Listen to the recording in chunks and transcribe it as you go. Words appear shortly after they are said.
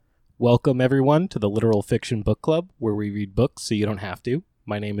Welcome, everyone, to the Literal Fiction Book Club, where we read books so you don't have to.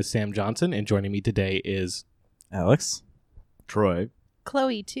 My name is Sam Johnson, and joining me today is... Alex. Troy.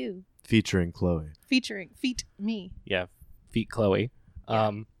 Chloe, too. Featuring Chloe. Featuring me. Yeah, Feet Chloe.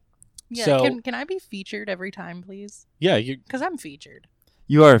 Yeah. So, can I be featured every time, please? yeah, you. Because I'm featured.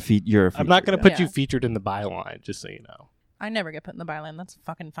 You're a feature. I'm not going to put Yeah. you featured in the byline, just so you know. I never get put in the byline. That's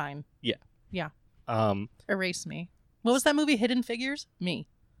fucking fine. Um, Erase me. What was that movie, Hidden Figures? Me.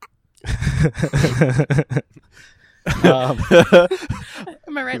 um,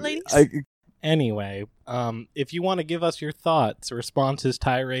 Am I right, ladies? Anyway, if you want to give us your thoughts, responses,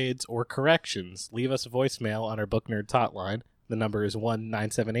 tirades, or corrections, leave us a voicemail on our Book Nerds hotline. The number is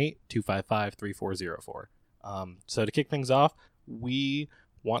 1-978-255-3404. So to kick things off, we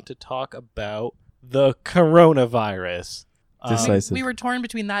want to talk about the coronavirus. Decisive. we were torn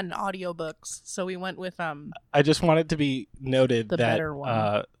between that and audiobooks, so we went with I just want it to be noted The that better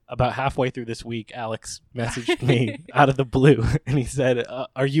one. About halfway through this week, Alex messaged me out of the blue, and he said,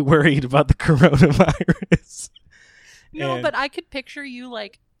 are you worried about the coronavirus? No, And- but I could picture you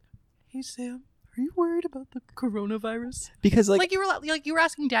like, hey Sam, are you worried about the coronavirus? Because Like you were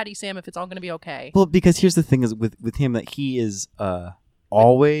asking Daddy Sam if it's all gonna be okay. well, because here's the thing is with him that he is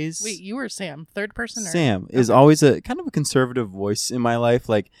always Wait, you were Sam, third person? Or? Sam is always a kind of a conservative voice in my life.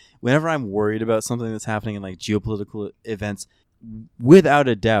 Like whenever I'm worried about something that's happening in like geopolitical events, without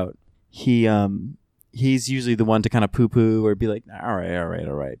a doubt, he's usually the one to kind of poo-poo or be like, all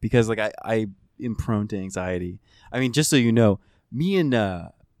right, because like I am prone to anxiety. I mean, just so you know, me and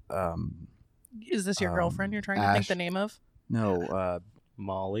Is this your girlfriend you're trying to think Ash. the name of? no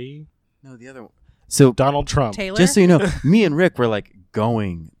Molly? the other one. So Donald Trump. Taylor? just so you know, me and Rick were like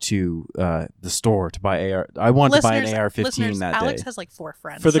going to the store to buy AR. I wanted to buy an AR-15 listeners, that Alex day. has like 4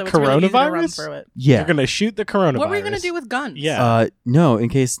 friends. For the so it's really easy to run coronavirus? through it. Yeah. You're going to shoot the coronavirus. What were you going to do with guns? Yeah. No, in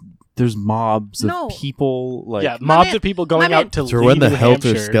case there's mobs No. of people like yeah, My mobs man- of people going my out man- to For Lee, when the New helter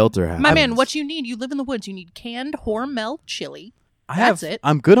Hampshire. skelter happens. My man, what you need, you live in the woods, you need canned Hormel chili. That's it.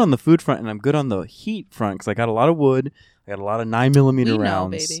 I'm good on the food front and I'm good on the heat front because I got a lot of wood. I got a lot of 9mm We know,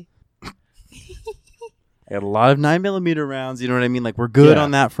 rounds. baby. I got a lot of 9mm rounds. You know what I mean? Like we're good Yeah.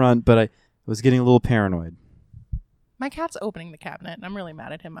 on that front, but I was getting a little paranoid. My cat's opening the cabinet, and I'm really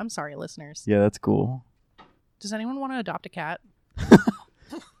mad at him. I'm sorry, listeners. Yeah, that's cool. Does anyone want to adopt a cat?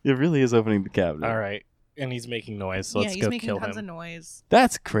 It really is opening the cabinet. All right. And he's making noise, so yeah, let's he's go making kill tons him. of noise.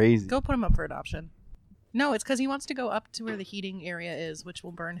 That's crazy. Go put him up for adoption. No, it's because he wants to go up to where the heating area is, which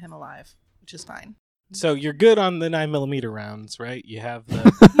will burn him alive, which is fine. So you're good on the 9mm rounds, right? You have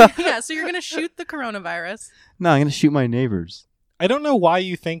the... Yeah, so you're going to shoot the coronavirus. No, I'm gonna shoot my neighbors. I don't know why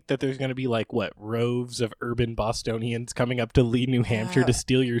you think that there's going to be like, what, roves of urban Bostonians coming up to Lee, New Hampshire to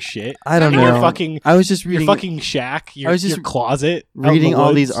steal your shit? I don't In know. your I was just Your reading. fucking shack, your, I was just your closet, out in reading the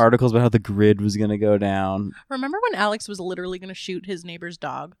all these woods. articles about how the grid was gonna go down. Remember when Alex was literally going to shoot his neighbor's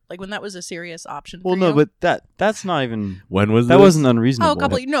dog? Like when that was a serious option Well, for no, you? but that's not even. When was That this? wasn't unreasonable.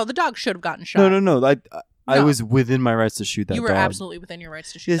 No, the dog should have gotten shot. No. I No. was within my rights to shoot that You were dog. absolutely within your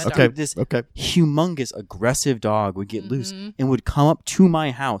rights to shoot This, that Okay. dog. this Okay. humongous aggressive dog would get loose Mhm. and would come up to my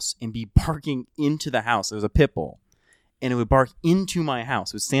house and be barking into the house. It was a pit bull. And it would bark into my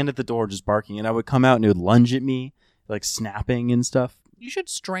house. It would stand at the door just barking. And I would come out and it would lunge at me, like snapping and stuff. You should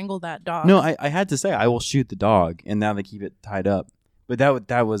strangle that dog. No, I had to say, I will shoot the dog. And now they keep it tied up. But that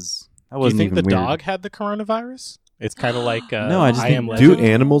wasn't Do you think even the weird. dog had the coronavirus? It's kind of like No, I just I think- Am Do Legend.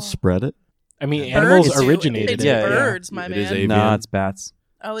 animals spread it? I mean, Birds animals do. originated It's it. Yeah, yeah. birds, my It is man. avian. No, it's bats.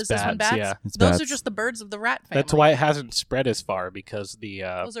 Oh, is this one bats, bats? yeah. It's Those bats. are just the birds of the rat family. That's why it hasn't spread as far, because the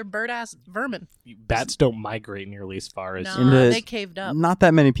Those are bird-ass vermin. bats don't migrate nearly as far as... No, In the- they caved up. Not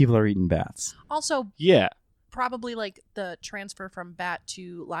that many people are eating bats. Also, Yeah. probably like the transfer from bat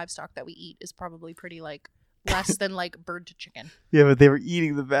to livestock that we eat is probably pretty like less than like bird to chicken. Yeah, but they were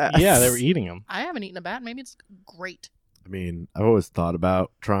eating the bats. Yeah, they were eating them. I haven't eaten a bat. Maybe it's great. I mean, I've always thought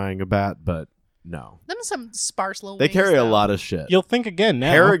about trying a bat, but no. Them some sparse little They wings, carry a though. lot of shit. You'll think again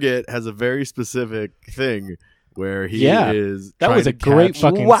now. Harrogate has a very specific thing where he Yeah, is that trying was a to great catch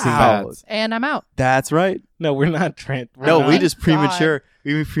fucking bats. And I'm out. That's right. No, we're not. No, we Thank just God.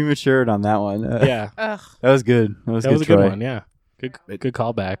 we prematured on that one. Yeah, Ugh. That was good. That was that good. was a good Troy. one. Yeah, good It-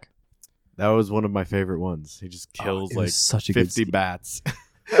 callback. That was one of my favorite ones. He just Oh, kills it like was such a good 50 scene. bats.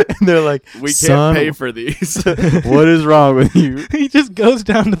 And they're like, We can't "Son, pay for these. what is wrong with you?" He just goes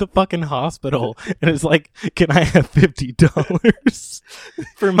down to the fucking hospital and is like, "Can I have $50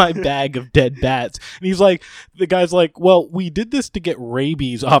 for my bag of dead bats?" And he's like, the guy's like, "Well, we did this to get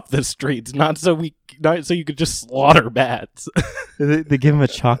rabies off the streets, not so you could just slaughter bats." They give him a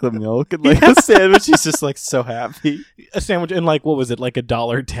chocolate milk and like a sandwich. He's just like so happy. A sandwich and like what was it, like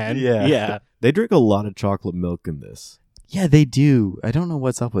 $1.10? Yeah. Yeah. They drink a lot of chocolate milk in this. Yeah, they do. I don't know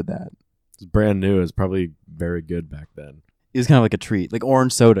what's up with that. It's brand new. It's probably very good back then. It was kind of like a treat, like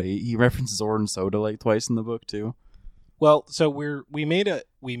orange soda. He references orange soda like twice in the book too. Well, so we made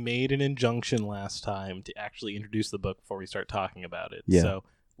an injunction last time to actually introduce the book before we start talking about it. Yeah. So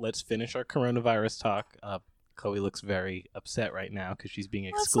let's finish our coronavirus talk. Chloe looks very upset right now because she's being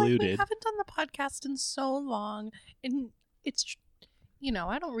Well, it's like we excluded. haven't done the podcast in so long, and it's,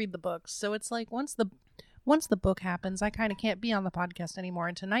 I don't read the books, so it's like once the book happens, I kind of can't be on the podcast anymore.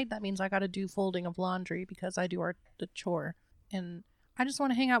 And tonight that means I got to do folding of laundry because I do the chore, and I just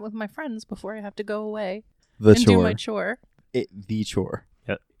want to hang out with my friends before I have to go away The and chore. do my chore. The chore.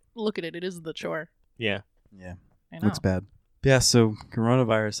 Look at it; it is the chore. Yeah. Yeah. I know. Looks bad. Yeah, so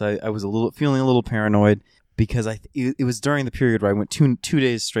coronavirus, I was feeling a little paranoid because it was during the period where I went two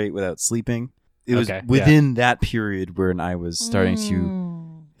days straight without sleeping. It was Okay, within that period when I was starting to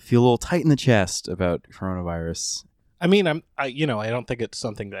Mm. feel a little tight in the chest about coronavirus. I mean, I don't think it's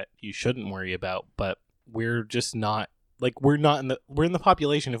something that you shouldn't worry about, but we're just not like we're in the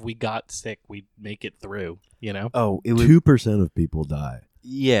population. If we got sick, we'd make it through. Oh, it was 2% of people die.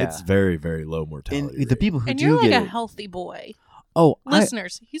 yeah. It's very, very low mortality. And the rate. people who And do you're like get a it. healthy boy. Oh,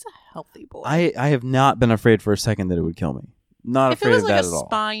 Listeners, he's a healthy boy. I have not been afraid for a second that it would kill me. Not if it afraid was of like that a at all.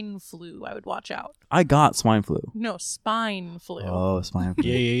 spine flu, I would watch out. I got swine flu. No, spine flu. Oh, swine flu.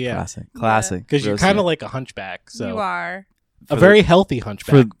 Yeah. Classic. Because you're Roasted. kind of like a hunchback, so You are a very healthy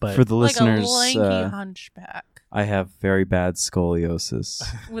hunchback. but for the like listeners. a lanky hunchback I have very bad scoliosis.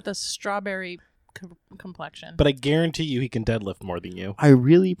 with a strawberry complexion. but I guarantee you, he can deadlift more than you. I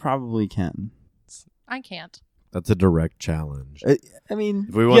really probably can. I can't. That's a direct challenge. I mean,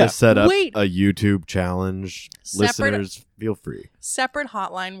 If we want Yeah. to set up Wait. a YouTube challenge, Separate- listeners, feel free. Separate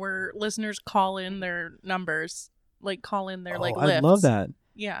hotline where listeners call in their numbers, like call in their like I lifts. love that.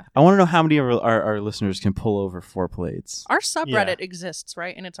 Yeah. I want to know how many of our listeners can pull over 4 plates. Our subreddit exists,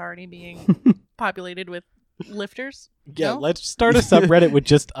 right? And it's already being populated with lifters. Yeah, No? let's start a subreddit with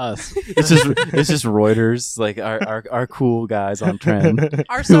just us. It's just Reuters, like our cool guys on trend.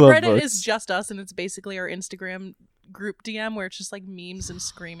 Our Who love subreddit books. is just us, and it's basically our Instagram group DM where it's just like memes and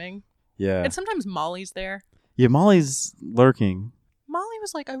screaming. Yeah, And sometimes Molly's there. yeah. Molly's lurking. Molly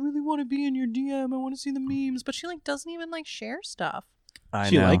was like, I really want to be in your DM. I want to see the memes. But she like doesn't even like share stuff.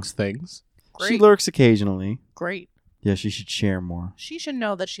 She know. likes things. Great. She lurks occasionally. Great. Yeah, she should share more. She should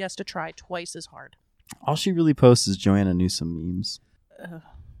know that she has to try twice as hard. All she really posts is Joanna Newsom memes. Ugh.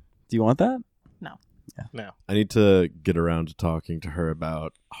 Do you want that? No. I need to get around to talking to her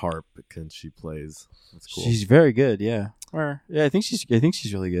about harp because she plays. That's cool. She's very good. Yeah. I think she's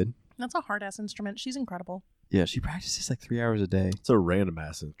really good. That's a hard ass instrument. She's incredible. Yeah, she practices like 3 hours a day. It's a random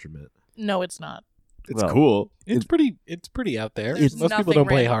ass instrument. No, it's not. It's Well, cool. It's pretty out there. There's Most people nothing don't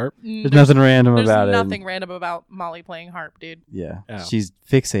play random. harp. There's nothing random There's about it. nothing random about Molly playing harp, dude. Yeah, Oh. she's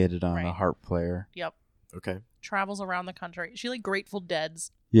fixated on a Right. harp player. Yep. Okay. Travels around the country. She like Grateful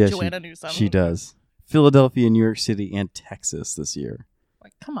Dead's Yeah, Joanna Newsom. she does. Philadelphia, New York City, and Texas this year.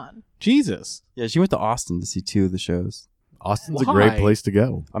 Like, come on. Jesus. Yeah, she went to Austin to see 2 of the shows. Austin's a Why? great place to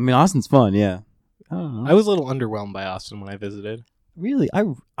go. I mean, Austin's fun. Yeah. I don't know. I was a little underwhelmed by Austin when I visited. Really, I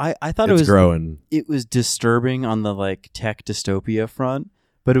thought It's growing. it was disturbing on the like tech dystopia front,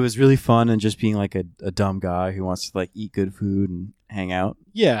 but it was really fun and just being like a dumb guy who wants to like eat good food and hang out.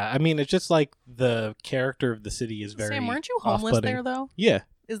 Yeah, I mean, it's just like the character of the city is very Sam, weren't you homeless off-putting. there though? Yeah.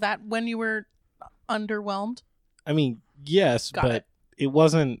 Is that when you were underwhelmed? I mean, yes, Got but it. it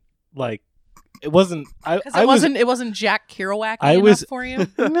wasn't like it wasn't. Because it wasn't Jack Kerouac I enough was- for you.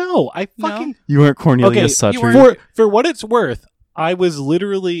 No, I No? fucking You weren't Cornelia Okay, Sutry. for what it's worth. I was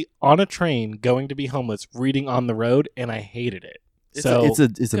literally on a train going to be homeless, reading on the road, and I hated it. It's So a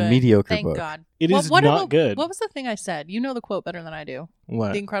Good. mediocre Thank book. God. it is What not about- good. What was the thing I said? You know the quote better than I do.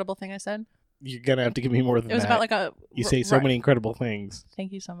 What? The incredible thing I said. You're gonna have to give me more than It was that. about like a. you say so right. many incredible things.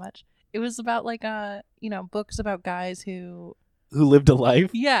 Thank you so much. It was about like books about guys who. Who lived a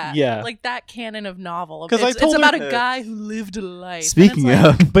life? Yeah. Yeah. Like that canon of novel. 'Cause I It's told about her- a guy who lived a life. And Speaking it's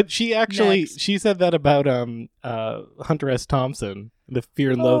like, of, But she actually Next. she said that about Hunter S. Thompson, The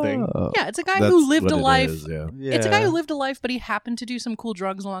Fear and Loathing. Oh. yeah, it's a guy That's who lived what a it life. is, yeah. It's a guy Yeah. who lived a life, but he happened to do some cool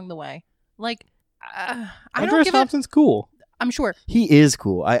drugs along the way. Like, I Hunter don't S. give Thompson's cool. I'm sure. He is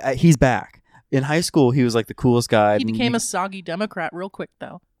cool. He's back. In high school, he was like the coolest guy. He became a soggy Democrat real quick,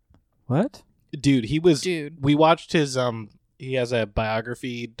 though. What? Dude, he was. Dude. We watched his. He has a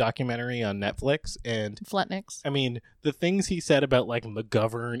biography documentary on Netflix, and Fletniks. I mean, the things he said about like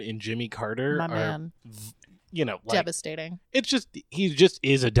McGovern and Jimmy Carter My are, man. like, Devastating. it's just he just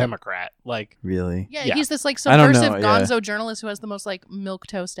is a Democrat. Like, Really? Yeah, Yeah. he's this like I don't know, subversive yeah. gonzo journalist who has the most like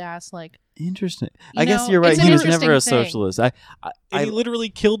milquetoast ass like. Interesting. You I guess know, you're right. it's an He was never a interesting thing. socialist. and I he literally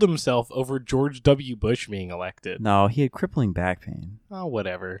killed himself over George W. Bush being elected. no, he had crippling back pain. Oh,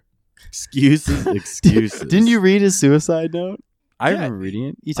 whatever. Excuses, excuses. Didn't you read his suicide note? I Yeah. remember reading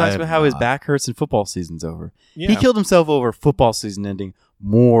it. He I talks have about how his not. back hurts and football season's over. Yeah, He killed himself over football season ending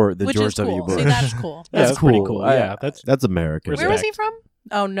more than Which George is cool. W. Bush. See, that's cool. Yeah, that's pretty cool. cool. I- Yeah, that's That's American. Where was he Respect. from?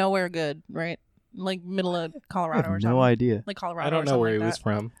 Oh, nowhere good, right? Like middle of I Colorado or have something. no idea. Like Colorado. I don't know where he was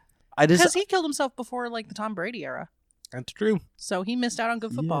from. I Because just he killed himself before like the Tom Brady era, That's true. so he missed out on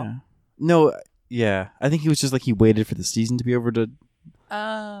good football. Yeah. No, yeah. I think he was just like he waited for the season to be over to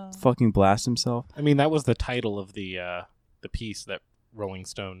Oh. fucking blast himself. I mean, that was the title of the piece that Rolling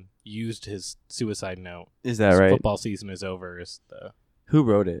Stone used his suicide note. Is that His right? Football season is over. Is the Who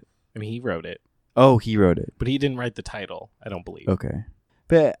wrote it? I mean, he wrote it, Oh, he wrote it. but he didn't write the title. I don't believe. Okay.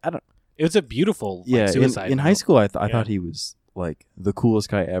 But I don't. It was a beautiful Yeah, suicide in note. high school, I Yeah. thought he was like the coolest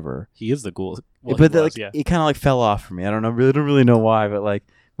guy ever. He is the coolest. Well, but he was, like yeah. it kind of like fell off for me. I don't know. Really, don't really know why. But like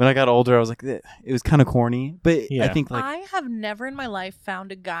when I got older, I was like, it was kind of corny. But I Yeah. think like I have never in my life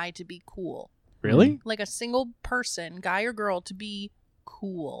found a guy to be cool. Really? Like a single person, guy or girl, to be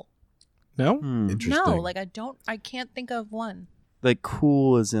cool. No. Interesting. No, like I can't think of one. like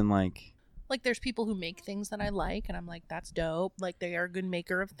cool as in like Like there's people who make things that I like and I'm like, that's dope. Like they are a good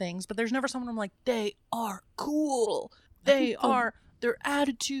maker of things. But there's never someone I'm like, they are cool. They are their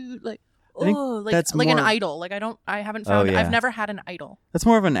attitude, like I think like that's like an more- idol. Like I haven't found yeah. I've never had an idol. that's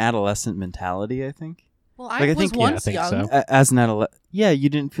more of an adolescent mentality. I think Well, Like, I I was think- Yeah, I once think young. so. As an adolescent. Yeah, you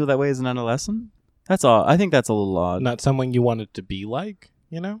didn't feel that way as an adolescent. That's all. I think that's a little odd. Not someone you wanted to be like.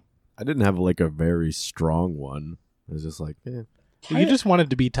 You know. I didn't have like a very strong one. It was just like, Well, you just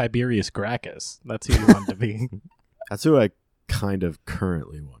wanted to be Tiberius Gracchus. That's who you wanted to be. that's who I kind of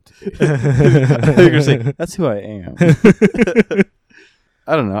currently want to be. I thought you were gonna say, that's who I am.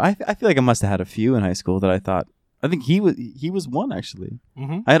 I don't know. I feel like I must have had a few in high school that I thought. I think he was one actually.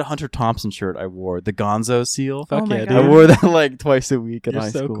 hmm I had a Hunter Thompson shirt I wore, the Gonzo seal. Fuck Oh my yeah, God. I dude. wore that like twice a week in You're high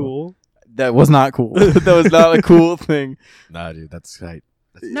so school. cool. That was not cool. That was not a cool thing. Nah, dude, that's tight.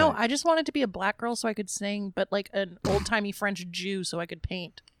 That's No, tight. I just wanted to be a black girl so I could sing, but like an old timey French Jew so I could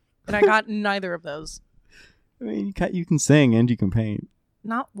paint. And I got neither of those. I mean, you can sing and you can paint.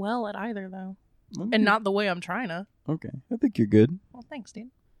 Not well at either though. Okay. And not the way I'm trying to. Okay. I think you're good. Well, thanks,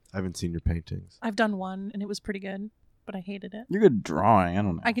 dude. I haven't seen your paintings. I've done one and it was pretty good, but I hated it. You're good at drawing. I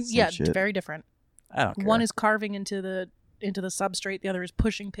don't know. I can Some yeah, shit. very different. I don't care. One is carving into the substrate, the other is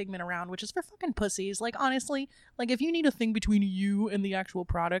pushing pigment around, which is for fucking pussies. Like honestly, like if you need a thing between you and the actual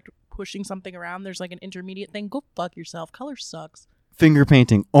product, pushing something around, there's like an intermediate thing, go fuck yourself. Color sucks. finger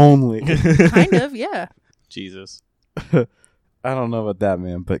painting only. Kind of, yeah. Jesus. I don't know about that,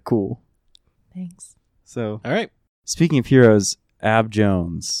 man, but cool. Thanks. So, All right. speaking of heroes, Ab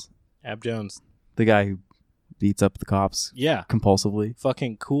Jones, Ab Jones. the guy who beats up the cops Yeah. compulsively.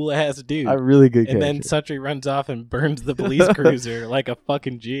 Fucking cool ass dude. A really good And then character. Sutry runs off and burns the police cruiser like a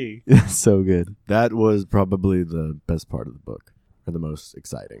fucking G. So good. That was probably the best part of the book, or the most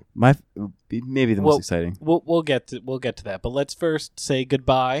exciting. Maybe the Well, most exciting. We'll get to that, but let's first say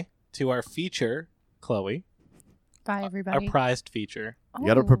goodbye to our feature, Chloe, Bye, our everybody. prized feature. You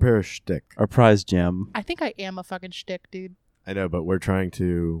got to Oh. prepare a shtick. Our prize gem. I think I am a fucking shtick, dude. I know, but we're trying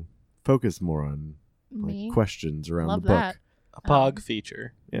to focus more on Me? like questions around Love the book. that. A pog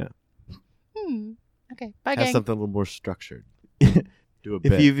feature. Okay. Bye, Have gang. something a little more structured. Do a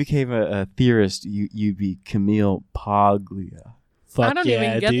bit. If you became a theorist, you'd be Camille Paglia. Fuck I don't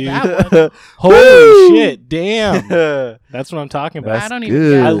yeah, even get dude. that one. Holy shit, damn. That's what I'm talking about. That's I don't even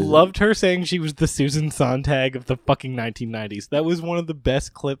good. get I it. loved her saying she was the Susan Sontag of the fucking 1990s. That was one of the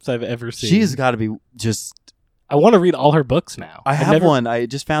best clips I've ever seen. She's got to be just. I want to read all her books now. I have never- one. I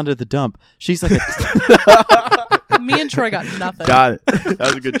just found it at the dump. She's like a. Me and Troy got nothing. got it. That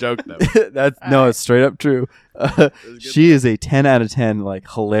was a good joke, though. That's All no, right. it's straight up true. She is a 10 out of 10, like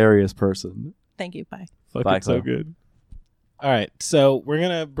hilarious person. Thank you. Bye. Fucking Bye, so Chloe. good. All right, so we're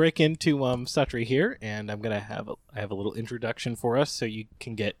gonna break into Sutry here, and I'm gonna I have a little introduction for us, so you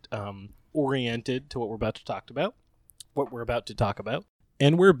can get oriented to what we're about to talk about.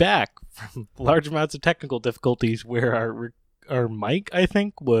 And we're back from large amounts of technical difficulties where our or Mike, I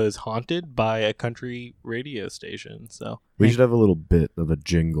think, was haunted by a country radio station. So We should have a little bit of a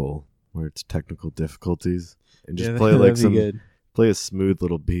jingle where it's technical difficulties and just Yeah, play that'd like be some good. play a smooth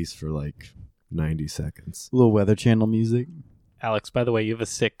little piece for like 90 seconds. A little Weather Channel music. Alex, by the way, you have a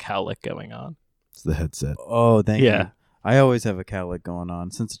sick cowlick going on. It's the headset. Oh, thank Yeah. you. I always have a cowlick going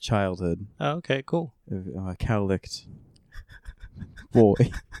on since childhood. Oh, okay, cool. I'm a cowlicked boy.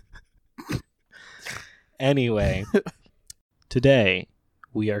 Anyway, today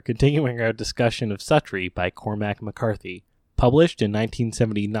we are continuing our discussion of Suttree by Cormac McCarthy. Published in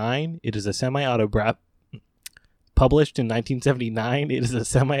 1979, it is a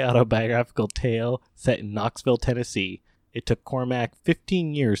semi-autobiographical tale set in Knoxville, Tennessee. It took Cormac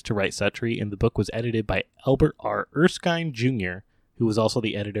 15 years to write Suttree, and the book was edited by Albert R. Erskine Jr., who was also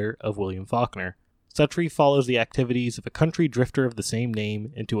the editor of William Faulkner. Suttree follows the activities of a country drifter of the same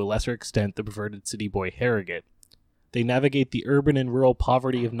name, and to a lesser extent the perverted city boy Harrogate. They navigate the urban and rural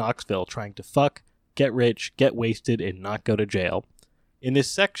poverty of Knoxville, trying to fuck, get rich, get wasted, and not go to jail. In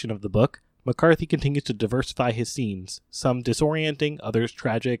this section of the book, McCarthy continues to diversify his scenes, some disorienting, others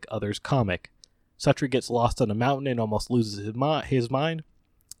tragic, others comic. Suttree gets lost on a mountain and almost loses his mind,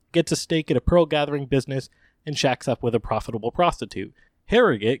 gets a stake at a pearl gathering business, and shacks up with a profitable prostitute.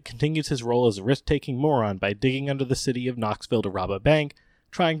 Harrogate continues his role as a risk-taking moron by digging under the city of Knoxville to rob a bank,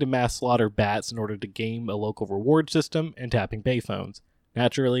 trying to mass slaughter bats in order to game a local reward system, and tapping payphones.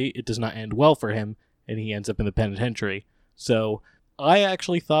 Naturally, it does not end well for him, and he ends up in the penitentiary. So, I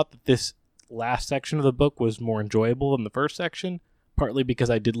actually thought that this last section of the book was more enjoyable than the first section, partly because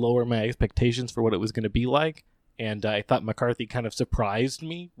I did lower my expectations for what it was going to be like, and I thought McCarthy kind of surprised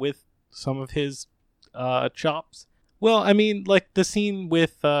me with some of his chops. Well, I mean, like the scene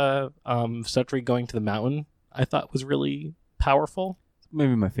with Suttree going to the mountain, I thought was really powerful.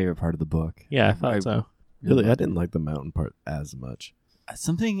 Maybe my favorite part of the book. Yeah, I thought so. Really, I didn't like the mountain part as much.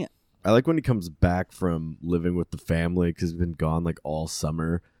 Something. I like when he comes back from living with the family because he's been gone like all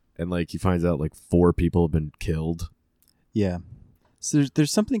summer, and like he finds out like 4 people have been killed. Yeah. So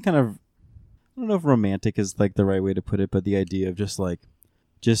there's something kind of, I don't know if romantic is like the right way to put it, but the idea of just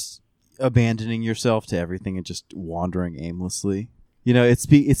abandoning yourself to everything and just wandering aimlessly. You know, it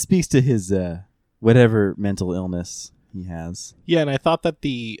speaks to his whatever mental illness he has. Yeah, and I thought that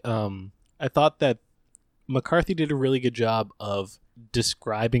McCarthy did a really good job of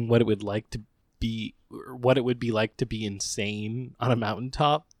describing what it would be like to be insane on a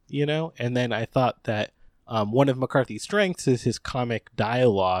mountaintop, you know? And then I thought that one of McCarthy's strengths is his comic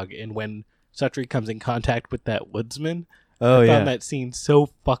dialogue, and when Suttree comes in contact with that woodsman, I found that scene so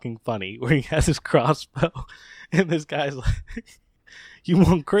fucking funny, where he has his crossbow, and this guy's like, "You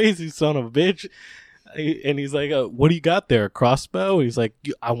went crazy, son of a bitch," and he's like, "What do you got there, a crossbow?" And he's like,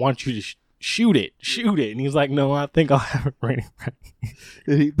 "I want you to shoot it," and he's like, "No, I think I'll have it right."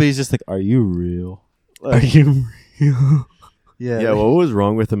 But he's just like, "Are you real? Are you real? Yeah, what was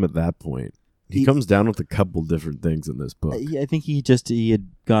wrong with him at that point? He comes down with a couple different things in this book. I think he had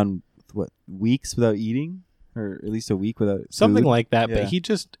gone weeks without eating, or at least a week without Something food. like that, Yeah. but he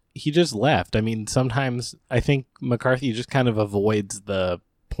just left. I mean, sometimes I think McCarthy just kind of avoids the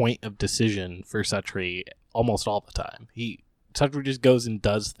point of decision for Suttree almost all the time. Suttree just goes and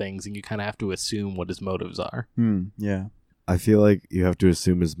does things, and you kind of have to assume what his motives are. Yeah. I feel like you have to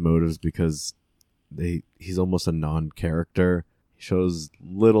assume his motives because he's almost a non-character. He shows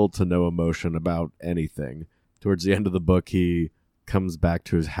little to no emotion about anything. Towards the end of the book, he comes back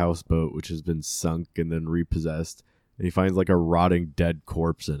to his houseboat, which has been sunk and then repossessed, and he finds like a rotting dead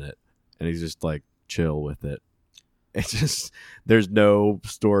corpse in it, and he's just like chill with it. It's just, there's no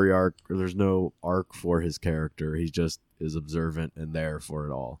story arc, or there's no arc for his character. He just is observant and there for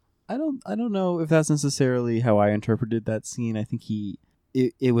it all. I don't know if that's necessarily how I interpreted that scene. I think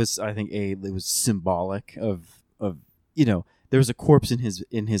it was symbolic of you know, there was a corpse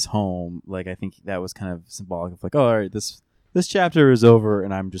in his home. Like, I think that was kind of symbolic of like, oh, all right, this chapter is over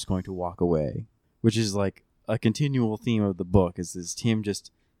and I'm just going to walk away, which is like a continual theme of the book is him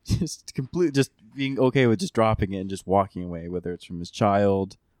just being okay with just dropping it and just walking away, whether it's from his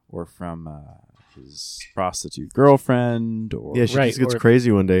child or from his prostitute girlfriend, or Yeah, she Right, just gets or- crazy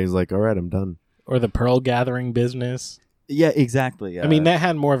one day. He's like, all right, I'm done. Or the pearl gathering business. yeah, exactly. I mean, that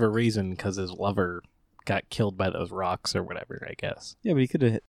had more of a reason because his lover got killed by those rocks or whatever, I guess. yeah, but he could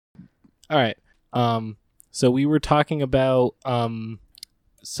have. All right. So we were talking about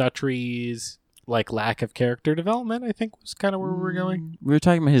Suttree's like lack of character development, I think was kind of where we were going. We were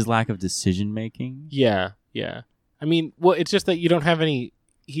talking about his lack of decision making. Yeah. I mean, well, it's just that you don't have any.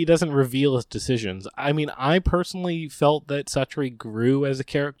 He doesn't reveal his decisions. I mean, I personally felt that Suttree grew as a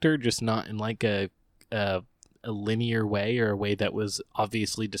character, just not in like a a linear way or a way that was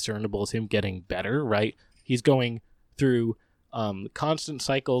obviously discernible as him getting better, right? He's going through constant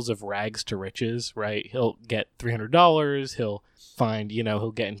cycles of rags to riches, right? He'll get $300. He'll find,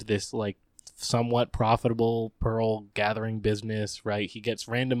 he'll get into this like somewhat profitable pearl gathering business, right? He gets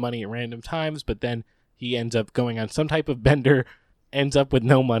random money at random times, but then he ends up going on some type of bender, ends up with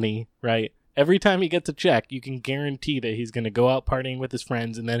no money, right? Every time he gets a check, you can guarantee that he's going to go out partying with his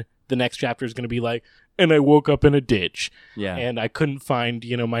friends, and then the next chapter is going to be like, and I woke up in a ditch, and I couldn't find,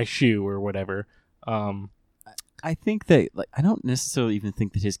 my shoe or whatever. I think that, like, I don't necessarily even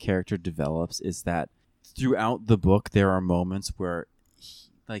think that his character develops. Is that throughout the book there are moments where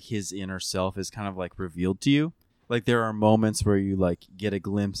his inner self is kind of like revealed to you. Like there are moments where you like get a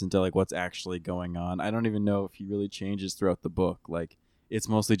glimpse into like what's actually going on. I don't even know if he really changes throughout the book. Like it's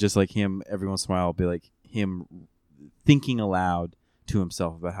mostly just like him every once in a while will be like him thinking aloud to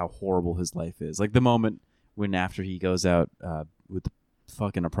himself about how horrible his life is. Like the moment when after he goes out with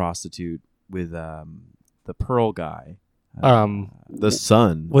fucking a prostitute with the Pearl guy. The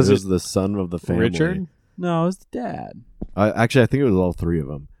son. Was it the son of the family? Richard? No, it was the dad. Actually, I think it was all three of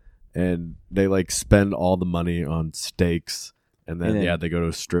them. And they like spend all the money on steaks, and then they go to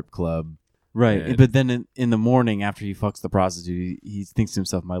a strip club. Right, and but then in the morning after he fucks the prostitute, he thinks to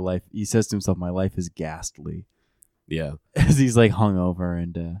himself, he says to himself, my life is ghastly. Yeah. As he's like hungover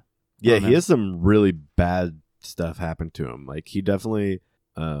and he has some really bad stuff happen to him. Like he definitely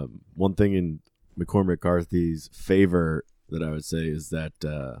one thing in McCormack McCarthy's favor that I would say is that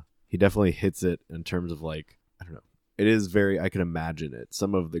he definitely hits it in terms of like, I don't know. It is very, I can imagine it.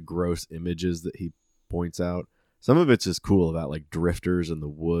 Some of the gross images that he points out. Some of it's just cool about like drifters in the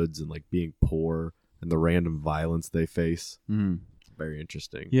woods and like being poor and the random violence they face. Mm. Very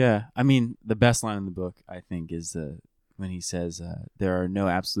interesting. Yeah. I mean, the best line in the book, I think, is when he says, there are no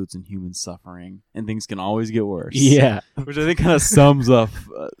absolutes in human suffering and things can always get worse. Yeah. Which I think kind of sums up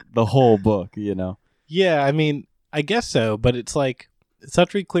the whole book, Yeah, I mean, I guess so, but it's like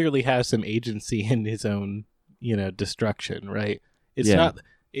Suttree clearly has some agency in his own, destruction, right? It's not,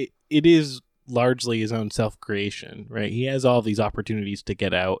 it is largely his own self-creation, right? He has all these opportunities to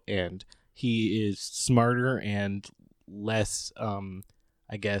get out, and he is smarter and less,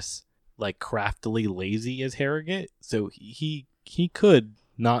 I guess, like craftily lazy as Harrogate. So he could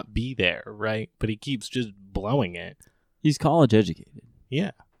not be there, right? But he keeps just blowing it. He's college educated.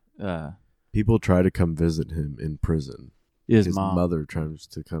 Yeah. People try to come visit him in prison. His mother tries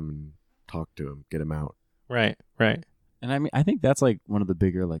to come and talk to him, get him out. Right. And I mean, I think that's like one of the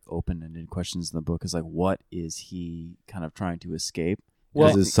bigger like open-ended questions in the book is like, what is he kind of trying to escape?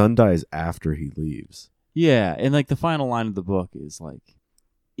 Because his son dies after he leaves. Yeah, and like the final line of the book is like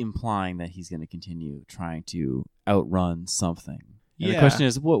implying that he's going to continue trying to outrun something. And the question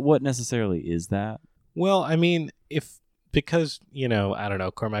is, what necessarily is that? Well, I mean, because, I don't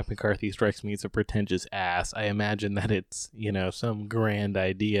know, Cormac McCarthy strikes me as a pretentious ass, I imagine that it's, some grand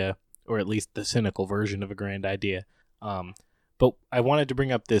idea, or at least the cynical version of a grand idea. But I wanted to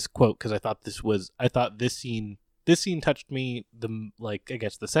bring up this quote because I thought this scene touched me the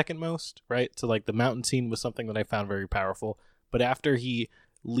second most, right? So like the mountain scene was something that I found very powerful. But after he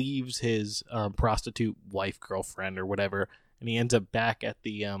leaves his prostitute wife, girlfriend, or whatever, and he ends up back at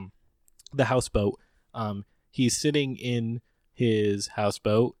the houseboat, he's sitting in his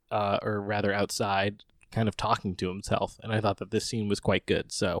houseboat, or rather outside, kind of talking to himself. And I thought that this scene was quite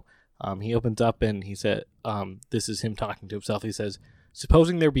good. So he opens up and he said, this is him talking to himself. He says,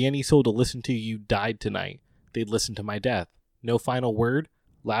 "Supposing there be any soul to listen to you died tonight, they'd listen to my death. No final word.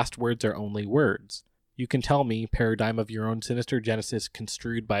 Last words are only words. You can tell me, paradigm of your own sinister genesis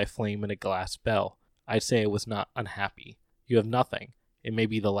construed by a flame and a glass bell. I'd say I was not unhappy. You have nothing. It may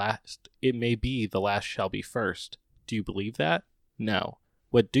be the last shall be first. Do you believe that? No.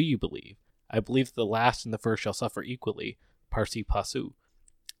 What do you believe? I believe that the last and the first shall suffer equally. Parsi passu.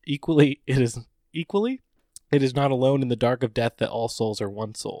 Equally, it is not alone in the dark of death that all souls are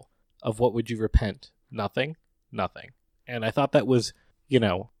one soul. Of what would you repent? Nothing? Nothing." And I thought that was,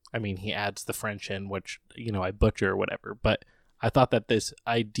 he adds the French in, which, I butcher or whatever, but I thought that this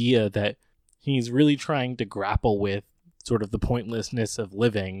idea that he's really trying to grapple with sort of the pointlessness of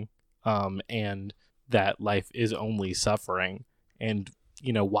living, and that life is only suffering, and,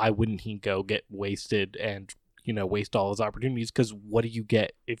 why wouldn't he go get wasted and, waste all his opportunities? Because what do you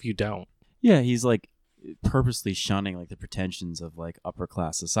get if you don't? Yeah, he's like purposely shunning like the pretensions of like upper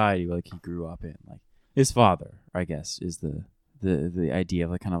class society like he grew up in. Like his father, I guess, is the idea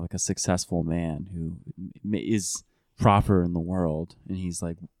of like kind of like a successful man who is proper in the world, and it's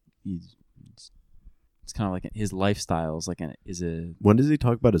kind of like his lifestyle is like is a. When does he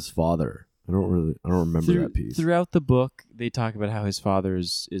talk about his father? I don't remember that piece. Throughout the book, they talk about how his father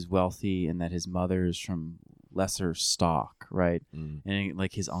is wealthy and that his mother is from lesser stock, right? And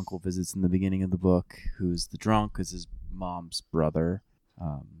like his uncle visits in the beginning of the book, who's the drunk, is his mom's brother.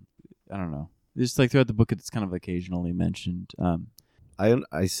 I don't know. Just like throughout the book, it's kind of occasionally mentioned.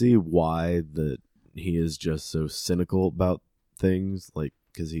 I see why that he is just so cynical about things, like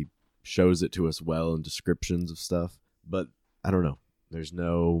because he shows it to us well in descriptions of stuff. But I don't know. There's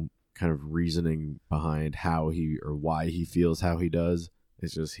no kind of reasoning behind how he or why he feels how he does.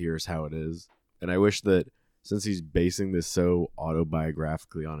 It's just here's how it is. And I wish that since he's basing this so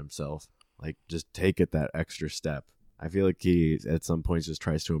autobiographically on himself, like just take it that extra step. I feel like he at some points just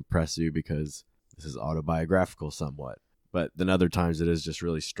tries to impress you because this is autobiographical somewhat. But then other times it is just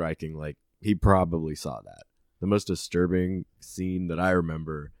really striking. Like he probably saw that. The most disturbing scene that I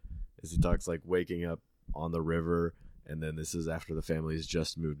remember is he talks like waking up on the river, and then this is after the family's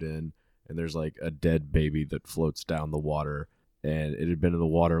just moved in, and there's like a dead baby that floats down the water, and it had been in the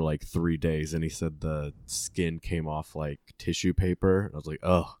water like 3 days, and he said the skin came off like tissue paper. I was like,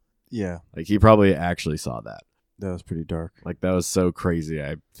 oh. Yeah. Like he probably actually saw that. That was pretty dark. Like that was so crazy.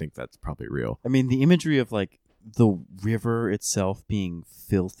 I think that's probably real. I mean, the imagery of like the river itself being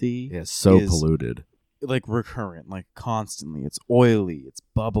filthy. Yeah, so is, polluted. Like recurrent, like constantly. It's oily, it's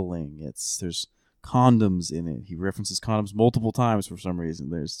bubbling, there's condoms in it. He references condoms multiple times for some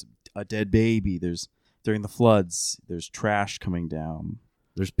reason. There's a dead baby, there's during the floods, there's trash coming down.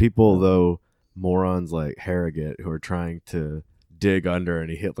 There's people though, morons like Harrogate, who are trying to dig under,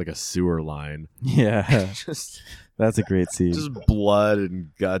 and he hit like a sewer line. Yeah. Just that's a great scene. Just blood and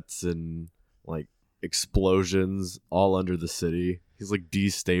guts and like explosions all under the city. He's like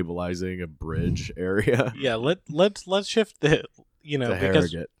destabilizing a bridge area. Yeah, let's shift the to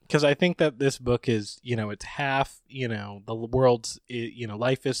Harrogate. because I think that this book is it's half the world's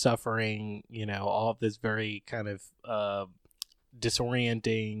life is suffering, all of this very kind of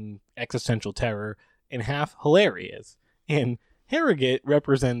disorienting existential terror, and half hilarious. And Harrogate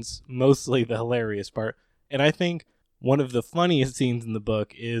represents mostly the hilarious part. And I think one of the funniest scenes in the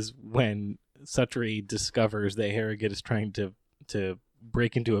book is when Suttree discovers that Harrogate is trying to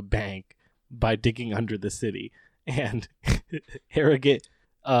break into a bank by digging under the city, and Harrogate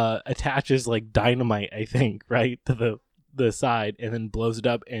attaches like dynamite, I think, right to the side, and then blows it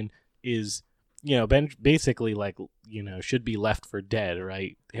up, and is basically like should be left for dead,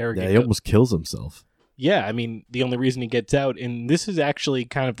 right? Harrogate he almost kills himself. Yeah, I mean, the only reason he gets out, and this is actually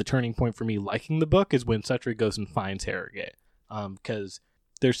kind of the turning point for me liking the book, is when Suttree goes and finds Harrogate, because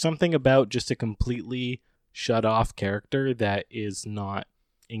there's something about just a completely shut off character that is not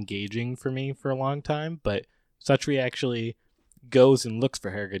engaging for me for a long time. But Suttree actually goes and looks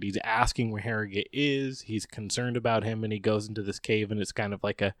for Harrogate. He's asking where Harrogate is. He's concerned about him, and he goes into this cave, and it's kind of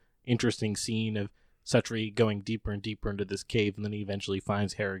like a interesting scene of Suttree going deeper and deeper into this cave, and then he eventually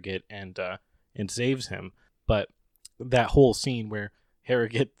finds Harrogate and saves him. But that whole scene where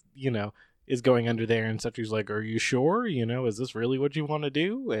Harrogate, is going under there, and Suttree's like, "Are you sure? Is this really what you want to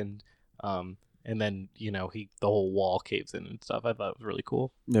do?" And then, the whole wall caves in and stuff. I thought it was really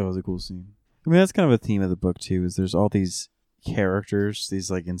cool. That was a cool scene. I mean, that's kind of a theme of the book, too, is there's all these characters, these,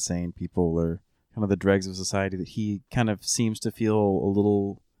 like, insane people, or kind of the dregs of society that he kind of seems to feel a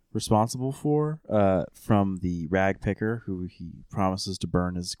little responsible for, from the rag picker, who he promises to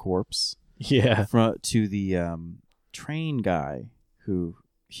burn his corpse. Yeah. To the train guy, who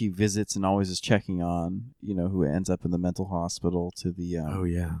he visits and always is checking on, who ends up in the mental hospital, to the... oh,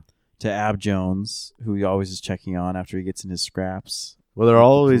 yeah. To Ab Jones, who he always is checking on after he gets in his scraps. Well, they're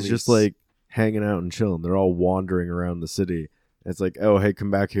always just like hanging out and chilling. They're all wandering around the city. It's like, oh, hey, come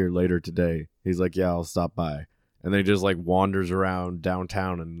back here later today. He's like, yeah, I'll stop by. And then he just like wanders around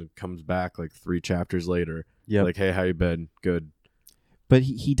downtown and comes back like 3 chapters later. Yeah. Like, hey, how you been? Good. But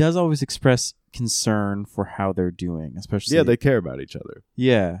he does always express concern for how they're doing, especially. Yeah, they care about each other.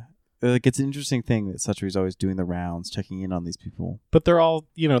 Yeah. Like, it's an interesting thing that Suttree's always doing the rounds, checking in on these people. But they're all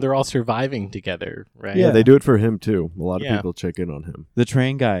surviving together, right? Yeah, they do it for him too. A lot of Yeah. people check in on him. The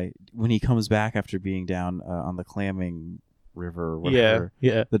train guy, when he comes back after being down on the Clamming River or whatever,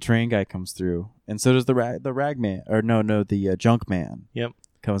 Yeah. the train guy comes through, and so does the rag man, or the junk man. Yep.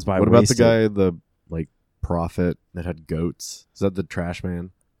 Comes by. What about the wasted. guy, the like prophet that had goats? Is that the trash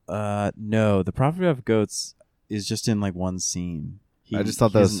man? No, the prophet of goats is just in like one scene. I just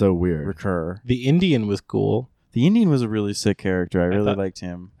thought that was so weird. Recur. The Indian was cool. The Indian was a really sick character. I really thought- liked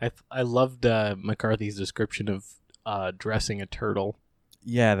him. I loved McCarthy's description of dressing a turtle.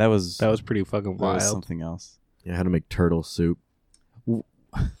 Yeah, that was pretty fucking that was wild. something else. Yeah, how to make turtle soup.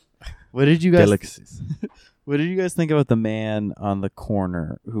 What did you guys? Delicacies. What did you guys think about the man on the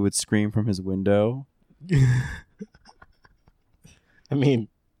corner who would scream from his window? I mean,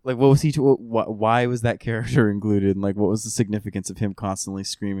 Like, what was he? Why was that character included? And like, what was the significance of him constantly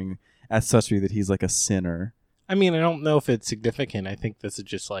screaming at Suttree that he's like a sinner? I don't know if it's significant. I think this is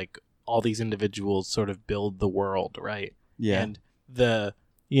just like all these individuals sort of build the world, right? Yeah. And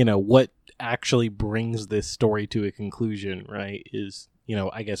what actually brings this story to a conclusion, right, is,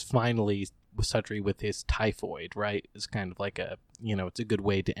 I guess finally Suttree with his typhoid, right, is kind of like a, it's a good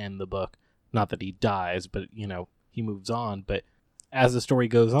way to end the book. Not that he dies, but, he moves on. But as the story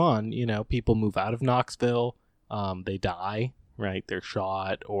goes on, people move out of Knoxville. They die, right? They're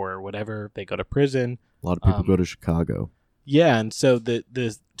shot or whatever. They go to prison. A lot of people go to Chicago. Yeah, and so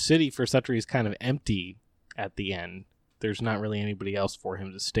the city for Suttree is kind of empty at the end. There's not really anybody else for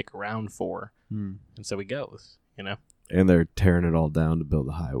him to stick around for. And so he goes, And they're tearing it all down to build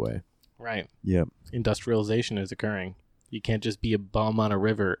a highway. Right. Yep. Industrialization is occurring. You can't just be a bum on a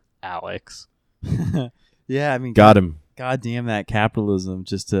river, Alex. Yeah, I mean, Got him. God damn that capitalism,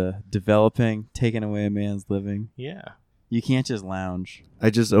 just developing, taking away a man's living. Yeah. You can't just lounge.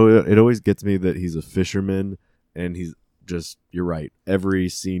 It always gets me that he's a fisherman and he's just, you're right. Every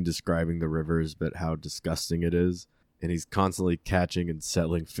scene describing the rivers, but how disgusting it is. And he's constantly catching and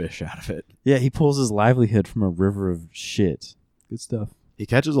selling fish out of it. Yeah, he pulls his livelihood from a river of shit. Good stuff. He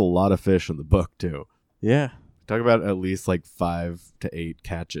catches a lot of fish in the book, too. Yeah. Talk about at least like 5 to 8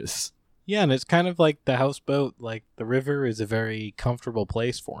 catches. Yeah, and it's kind of like the houseboat, like the river is a very comfortable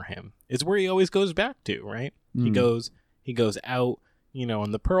place for him. It's where he always goes back to, right? He goes out,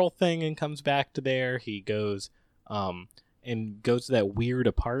 on the Pearl thing and comes back to there. He goes and goes to that weird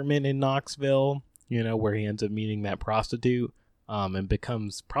apartment in Knoxville, where he ends up meeting that prostitute and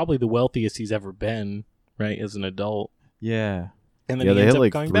becomes probably the wealthiest he's ever been, right, as an adult. Yeah. And then Yeah, he they ends had up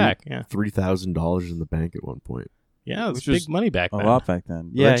like going back. Yeah. $3,000 in the bank at one point. Yeah, it's Which was big money back A then. lot back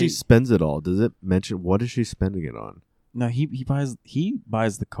then. Yeah, Yeah. then she spends it all. Does it mention what is she spending it on? No, he buys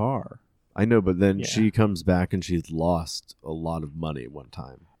the car. I know, but then Yeah. she comes back and she's lost a lot of money one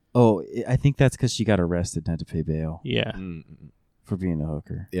time. Oh, I think that's because she got arrested and had to pay bail Yeah. for being a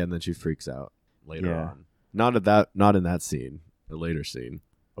hooker. Yeah, and then she freaks out later Yeah. on. Not in that scene, a later scene.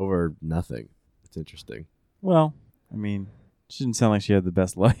 Over nothing. It's interesting. Well, I mean, she didn't sound like she had the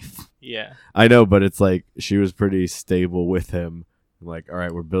best life. Yeah. I know, but it's like she was pretty stable with him. Like, all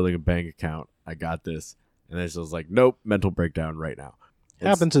right, we're building a bank account. I got this. And then she was like, nope, mental breakdown right now.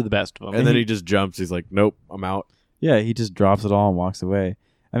 Happens to the best of them. And then he just jumps. He's like, nope, I'm out. Yeah, he just drops it all and walks away.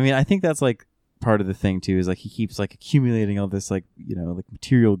 I mean, I think that's like part of the thing too, is like he keeps like accumulating all this like, like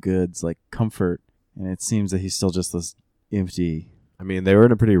material goods, like comfort, and it seems that he's still just this empty. I mean, they were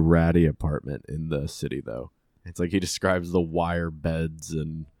in a pretty ratty apartment in the city, though. It's like he describes the wire beds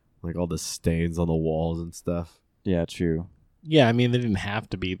and like all the stains on the walls and stuff. Yeah, true. Yeah, I mean, they didn't have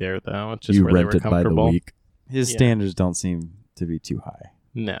to be there, though. It's just You where they rent were it by the comfortable. week. His Yeah. standards don't seem to be too high.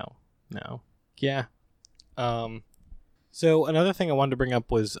 No. Yeah. So another thing I wanted to bring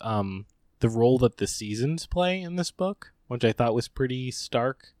up was the role that the seasons play in this book, which I thought was pretty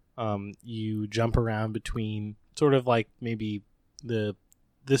stark. You jump around between sort of like maybe the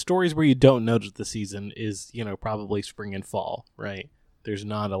stories where you don't notice the season is, probably spring and fall, right? There's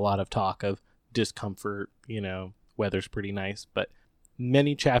not a lot of talk of discomfort, weather's pretty nice, but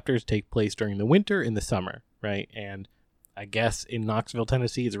many chapters take place during the winter and the summer, right? And I guess in Knoxville,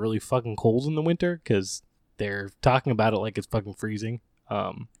 Tennessee, it's really fucking cold in the winter because they're talking about it like it's fucking freezing.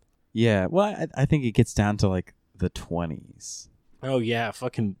 Yeah, well, I think it gets down to like the 20s. Oh yeah,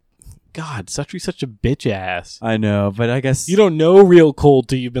 fucking God, Suttree's such a bitch ass. I know, but I guess You don't know real cold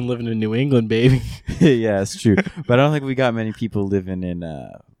till you've been living in New England, baby. yeah, it's true. But I don't think we got many people living in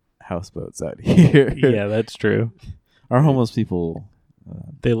houseboats out here. Yeah, that's true. Our homeless people.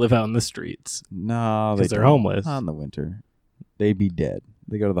 They live out in the streets. No, 'Cause they're don't. homeless. Not in the winter. They'd be dead.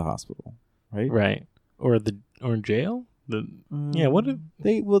 They go to the hospital, right? Right. Or in jail? Yeah, what if-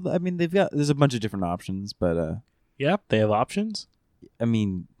 they? Well, I mean, there's a bunch of different options, but Yep, they have options. I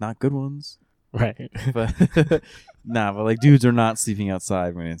mean, not good ones. Right. But but like dudes are not sleeping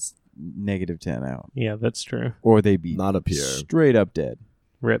outside when it's -10 out, Yeah, that's true. or they'd be Not up here. straight up dead.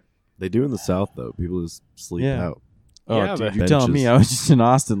 Rip. They do in the South, though. People just sleep Yeah. out. Oh, Yeah, dude, but- you're telling me Benches. I was just in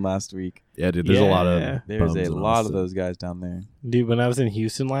Austin last week. Yeah, dude, there's a lot of Yeah. There's bums a in lot of Austin. those guys down there. Dude, when I was in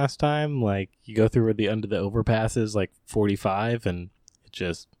Houston last time, like you go through under the overpasses, like 45, and it's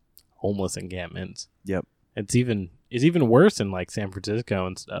just homeless encampments. Yep. It's even worse in like San Francisco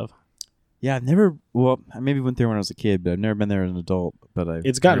and stuff. Yeah, I've never. Well, I maybe went there when I was a kid, but I've never been there as an adult. But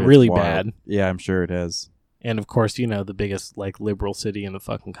It's gotten really bad. Yeah, I'm sure it has. And of course, the biggest like liberal city in the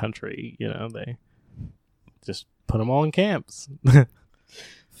fucking country. just put them all in camps.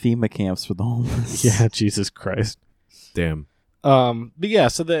 FEMA camps for the homeless. Yeah, Jesus Christ. Damn. But yeah,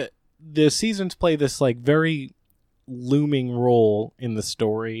 so the seasons play this like very looming role in the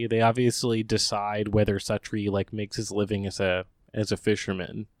story. They obviously decide whether Suttree like makes his living as a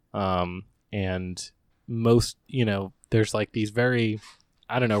fisherman. And most, there's like these very,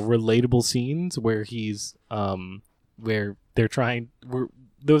 I don't know, relatable scenes where he's where they're trying.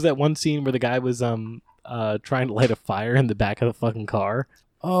 There was that one scene where the guy was trying to light a fire in the back of the fucking car.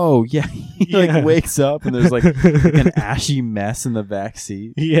 Oh yeah, he Yeah. like wakes up and there's like an ashy mess in the back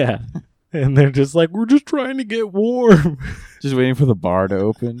seat. Yeah. And they're just like, we're just trying to get warm. Just waiting for the bar to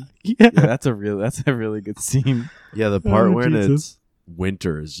open. Yeah. Yeah, that's a really good scene. Yeah, the part Oh, when Jesus. it's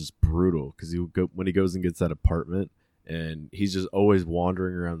winter is just brutal because when he goes and gets that apartment and he's just always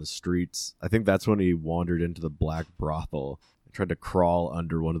wandering around the streets. I think that's when he wandered into the black brothel and tried to crawl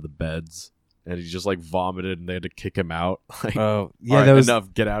under one of the beds. And he just like vomited, and they had to kick him out. Like, Oh "All right,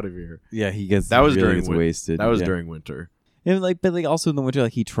 enough. Get out of here." Yeah, he gets That was really during gets win- wasted. That was yeah. during winter. And but also in the winter,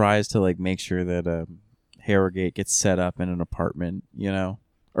 like he tries to like make sure that Harrogate gets set up in an apartment,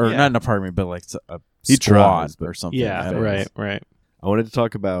 or Yeah. not an apartment, but like a He squad tries, but- or something. Yeah, I don't know. right. I wanted to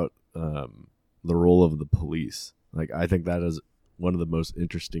talk about the role of the police. Like, I think that is one of the most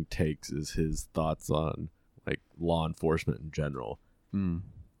interesting takes is his thoughts on like law enforcement in general. Mm.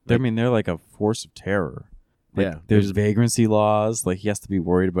 I mean, they're like a force of terror. Like, Yeah, there's there's- vagrancy laws. Like he has to be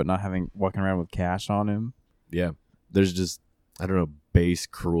worried about not walking around with cash on him. Yeah, there's just, I don't know, base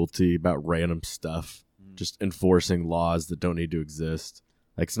cruelty about random stuff, just enforcing laws that don't need to exist.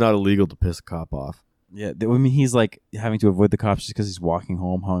 Like, it's not illegal to piss a cop off. Yeah, I mean, he's like having to avoid the cops just because he's walking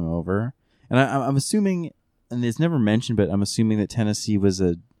home hungover. And I'm assuming, and it's never mentioned, but I'm assuming that Tennessee was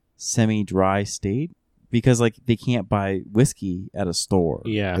a semi-dry state because like they can't buy whiskey at a store.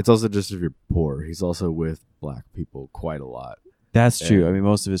 Yeah. It's also just if you're poor. He's also with black people quite a lot, That's true. Yeah. I mean,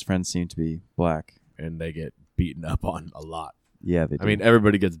 most of his friends seem to be black. and they get beaten up on a lot. Yeah, they do. I mean,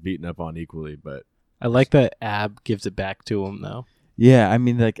 everybody gets beaten up on equally, but I like that Ab gives it back to him though. yeah, I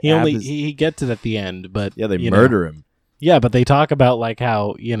mean, like He Ab only is- he gets it at the end, but yeah, they you know. murder him. Yeah, but they talk about like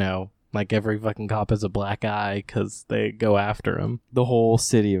how like every fucking cop has a black eye because they go after him. the whole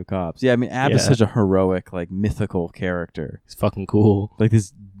city of cops. Yeah, I mean, Ab is Yeah. such a heroic, like mythical character. It's fucking cool. Like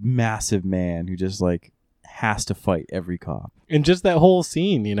this massive man who just like has to fight every cop. And just that whole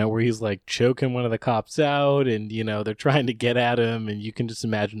scene, where he's like choking one of the cops out and, they're trying to get at him. And you can just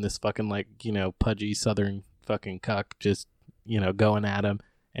imagine this fucking like, pudgy southern fucking cuck just, going at him.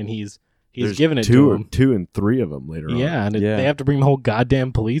 And he's There's giving it two, to him. 2 and 3 of them later on. Yeah. And Yeah. they have to bring the whole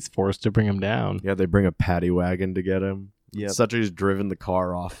goddamn police force to bring him down. Yeah, they bring a paddy wagon to get him. Yep. Sutree's driven the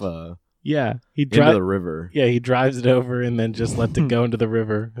car off Yeah. He into drives. the river. Yeah, he drives it over and then just lets it go into the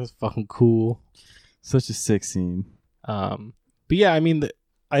river. It was fucking cool. Such a sick scene. But yeah, I mean,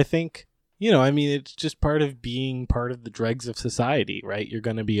 I think, it's just part of being part of the dregs of society, right? You're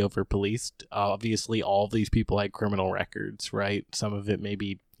going to be over policed. Obviously, all of these people had criminal records, right? Some of it may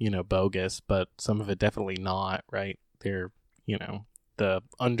be, bogus, but some of it definitely not, right? They're, the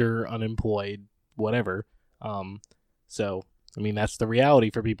unemployed, whatever. So, I mean, that's the reality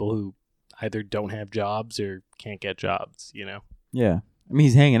for people who either don't have jobs or can't get jobs, Yeah. I mean,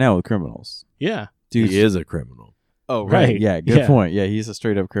 he's hanging out with criminals. Yeah. Dude, He is a criminal. Oh, right. Yeah, good Yeah. point. Yeah, he's a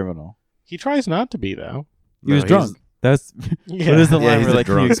straight up criminal. He tries not to be, though. He was No, he's- drunk. That's Yeah. what is the Yeah, line he's where a like,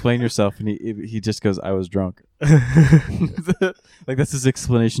 can you drunk. explain yourself? And he just goes, I was drunk. Like that's his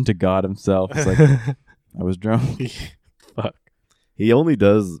explanation to God himself. It's like I was drunk. Fuck. He only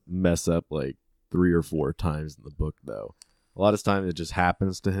does mess up like 3 or 4 times in the book, though. A lot of times it just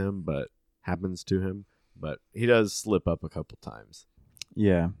happens to him, but he does slip up a couple times.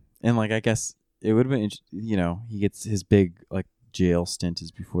 Yeah, and like I guess it would have been, he gets his big like jail stint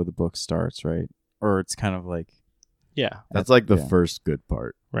is before the book starts, right? Or it's kind of like Yeah. That's like the yeah. first good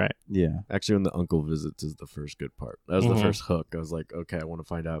part. Right. yeah, Actually, when the uncle visits is the first good part. That was Mhm. the first hook. I was like, okay, I want to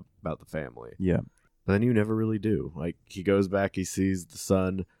find out about the family. yeah. But then you never really do. Like, he goes back, he sees the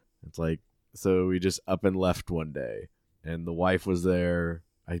son. It's like, so he just up and left one day. And the wife was there.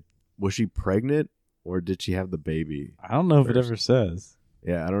 Was she pregnant or did she have the baby? I don't know if it First. ever says.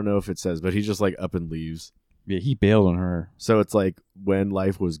 Yeah, I don't know if it says, but he just like up and leaves. Yeah, he bailed on her. So it's like when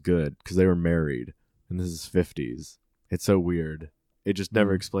life was good because they were married and this is 50s. It's so weird. It just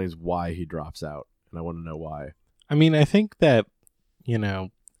never explains why he drops out. And I want to know why. I mean, I think that,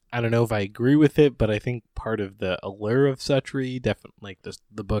 I don't know if I agree with it, but I think part of the allure of Suttree, definitely like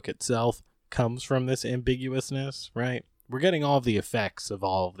the book itself, comes from this ambiguousness, right? We're getting all of the effects of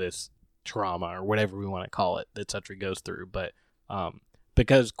all of this trauma or whatever we want to call it that Suttree goes through, but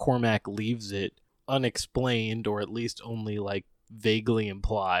because Cormac leaves it unexplained, or at least only like vaguely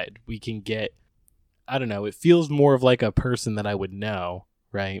implied. We can get, I don't know, it feels more of like a person that I would know,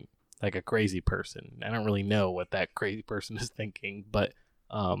 right? Like a crazy person. I don't really know what that crazy person is thinking, but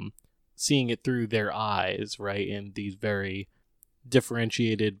seeing it through their eyes, right? And these very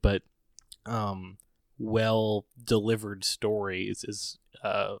differentiated but well delivered stories is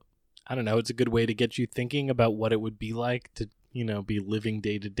I don't know, it's a good way to get you thinking about what it would be like to, you know, be living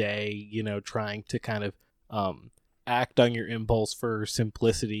day to day, you know, trying to kind of act on your impulse for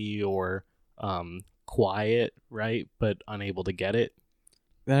simplicity or quiet, right? But unable to get it.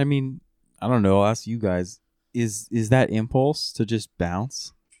 I mean, I don't know, I'll ask you guys, is that impulse to just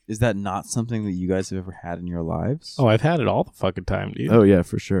bounce? Is that not something that you guys have ever had in your lives? Oh, I've had it all the fucking time, dude. Oh yeah,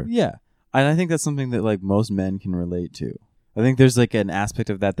 for sure. Yeah. And I think that's something that like most men can relate to. I think there's like an aspect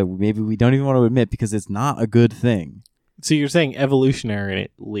of that maybe we don't even want to admit because it's not a good thing. So you're saying evolutionarily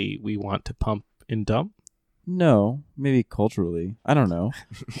we want to pump and dump? No, maybe culturally. I don't know.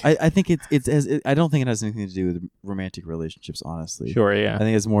 I think I don't think it has anything to do with romantic relationships, honestly. Sure, yeah. I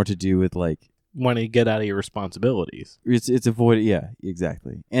think it's more to do with like Wanting to get out of your responsibilities. it's avoid yeah,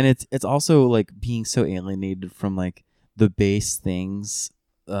 exactly. And it's also like being so alienated from like the base things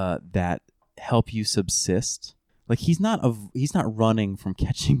that help you subsist. Like he's not running from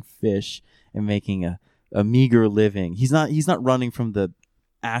catching fish and making a meager living. He's not running from the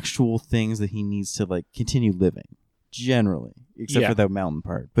actual things that he needs to like continue living generally, except for the mountain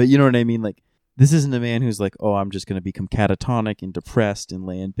part. But you know what I mean? Like this isn't a man who's like, oh, I'm just going to become catatonic and depressed and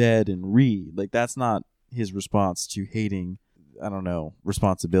lay in bed and read. Like that's not his response to hating, I don't know,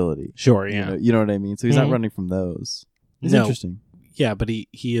 responsibility. Sure, yeah. You know what I mean? So he's not running from those. It's interesting. Yeah, but he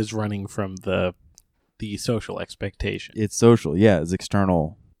is running from the social expectation. It's social. Yeah, it's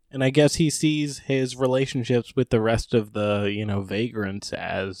external. And I guess he sees his relationships with the rest of the, you know, vagrants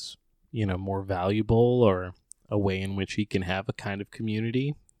as, you know, more valuable, or a way in which he can have a kind of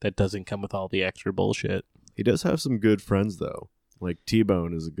community that doesn't come with all the extra bullshit. He does have some good friends though. Like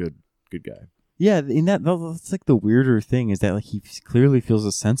T-Bone is a good guy. Yeah, in that's like the weirder thing is that like he clearly feels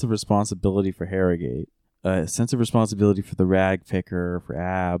a sense of responsibility for Harrogate, a sense of responsibility for the rag picker, for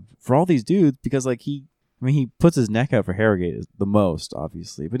Ab, for all these dudes, because like he puts his neck out for Harrogate the most,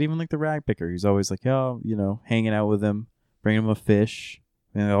 obviously. But even like the rag picker, he's always like, oh, you know, hanging out with him, bringing him a fish,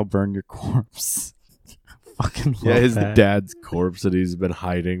 and I'll burn your corpse. Fucking love his that. dad's corpse that he's been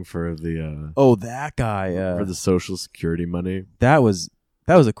hiding for the That guy for the Social Security money. that was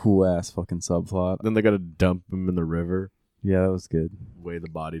a cool ass fucking subplot. Then they got to dump him in the river, Yeah, that was good. weigh the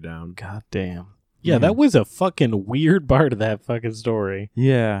body down. God damn. Yeah, that was a fucking weird part of that fucking story.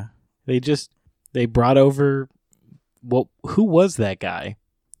 Yeah. They brought over, well, who was that guy?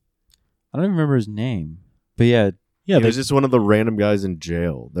 I don't even remember his name. But yeah, Yeah, He was just one of the random guys in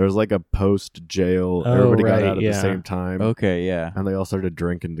jail. There was like a post-jail. Oh, Everybody got right, out at yeah. the same time. okay, yeah. And they all started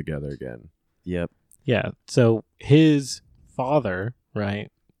drinking together again. Yep. Yeah, so his father,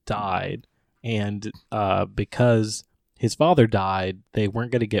 right, died, and because his father died, they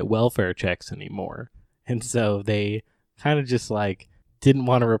weren't going to get welfare checks anymore, and so they kind of just like didn't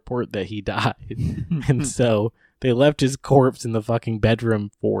want to report that he died, and so they left his corpse in the fucking bedroom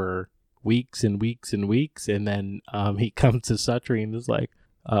for weeks and weeks and weeks, and then he comes to Suttree and is like,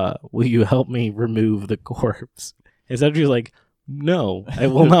 will you help me remove the corpse? And Suttree's like, no, I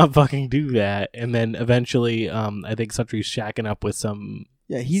will not fucking do that. And then eventually, I think Suttree's shacking up with some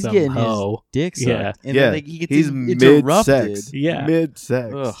he's some getting hoe. his dick sucked. Yeah. And Yeah, then like, he gets He's interrupted. mid-sex. Yeah.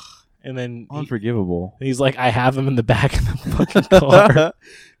 Mid-sex. Ugh. And then Unforgivable. he's like, I have him in the back of the fucking car.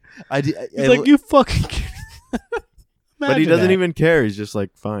 He's like, you fucking kidding? But he Imagine doesn't that. even care. He's just like,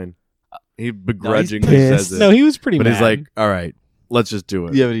 fine. He begrudgingly pissed. says it. No, he was pretty but mad. he's like, all right, let's just do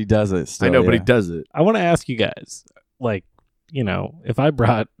it. Yeah, but he does it still. I know, but he yeah. does it. I want to ask you guys, like, you know, if I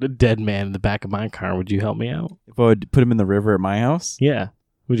brought a dead man in the back of my car, would you help me out? If I would put him in the river at my house, Yeah.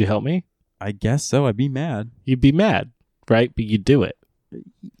 Would you help me? I guess so. I'd be mad. You'd be mad, right? But you'd do it.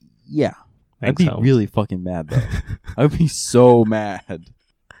 Yeah. I'd Thanks, be Holmes. really fucking mad, though. I would be so mad.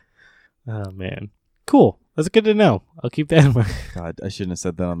 Oh, man. Cool. That's good to know. I'll keep that in mind. God, I shouldn't have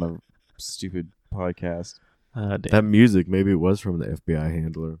said that on the stupid podcast. Damn. That music, maybe it was from the FBI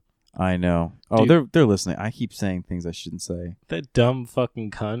handler. I know. Oh, Dude. they're listening. I keep saying things I shouldn't say. That dumb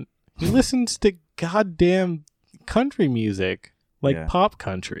fucking cunt. He listens to goddamn country music. Like Yeah. pop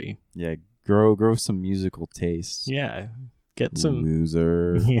country. Yeah, grow some musical taste. Yeah. Get some.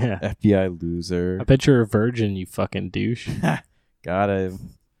 Loser. Yeah. FBI loser. I bet you're a virgin, you fucking douche. God, I...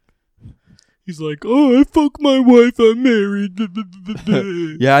 He's like, oh, I fuck my wife, I'm married.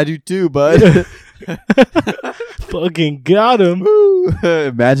 Yeah, I do too, bud. Fucking got him.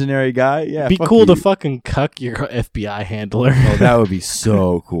 Imaginary guy. Yeah. Be fuck cool you. to fucking cuck your FBI handler. Oh, that would be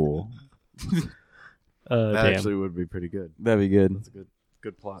so cool. That Damn. actually would be pretty good. That'd be good. That's a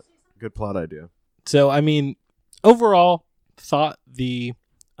good plot. Good plot idea. So I mean, overall, thought the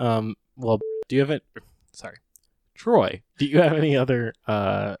well, do you have it? Sorry, Troy. Do you have any other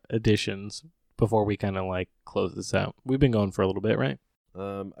additions before we kind of like close this out? We've been going for a little bit, right?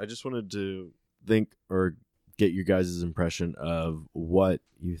 I just wanted to think or get you guys' impression of what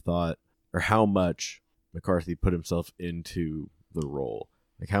you thought or how much McCarthy put himself into the role.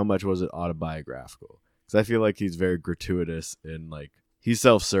 Like, how much was it autobiographical? Because I feel like he's very gratuitous and like he's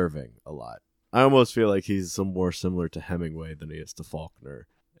self-serving a lot. I almost feel like he's some more similar to Hemingway than he is to Faulkner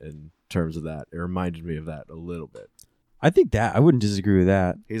in terms of that. It reminded me of that a little bit. I think that I wouldn't disagree with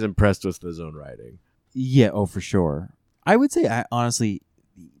that. He's impressed with his own writing. Yeah. Oh, for sure. I would say, I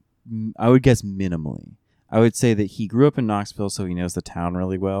would guess minimally. I would say that he grew up in Knoxville, so he knows the town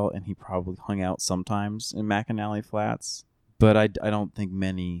really well, and he probably hung out sometimes in McAnally Flats. But I don't think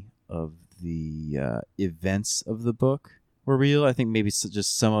many of the events of the book were real. I think maybe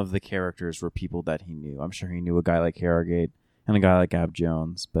just some of the characters were people that he knew. I'm sure he knew a guy like Harrogate and a guy like Ab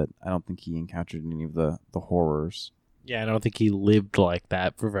Jones, but I don't think he encountered any of the horrors. Yeah, I don't think he lived like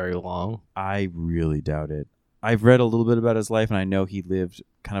that for very long. I really doubt it. I've read a little bit about his life, and I know he lived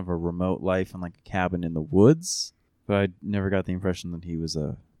kind of a remote life in like a cabin in the woods, but I never got the impression that he was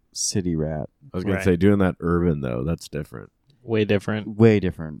a city rat. I was going Right. to say, doing that urban, though, that's different. Way different. Way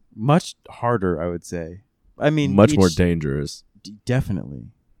different. Much harder, I would say. I mean, Much more dangerous. Definitely.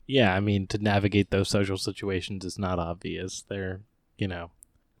 Yeah, I mean, to navigate those social situations is not obvious. They're,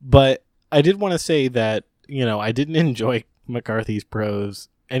 But I did want to say that, I didn't enjoy McCarthy's prose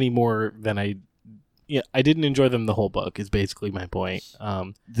any more than I didn't enjoy them the whole book, is basically my point.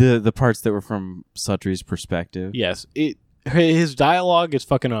 The parts that were from Suttrie's perspective. Yes, his dialogue is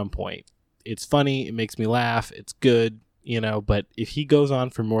fucking on point. It's funny, it makes me laugh, it's good, but if he goes on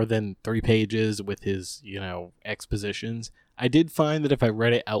for more than 3 pages with his, expositions, I did find that if I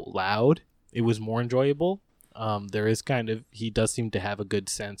read it out loud, it was more enjoyable. There is he does seem to have a good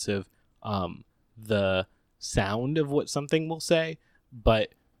sense of the sound of what something will say,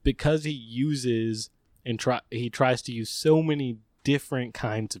 but because he uses he tries to use so many different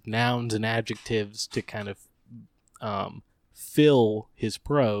kinds of nouns and adjectives to kind of fill his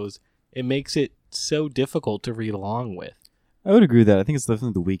prose, it makes it so difficult to read along with. I would agree with that. I think it's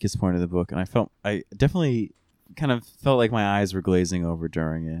definitely the weakest point of the book, and I definitely kind of felt like my eyes were glazing over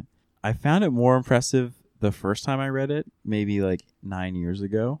during it. I found it more impressive the first time I read it, maybe like 9 years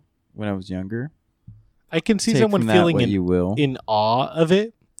ago when I was younger. I can see Take someone from that feeling what you will. in awe of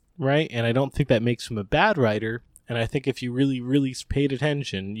it, right? And I don't think that makes him a bad writer. And I think if you really, really paid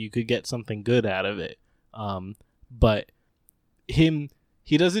attention, you could get something good out of it. But he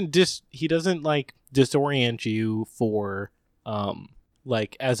doesn't like disorient you for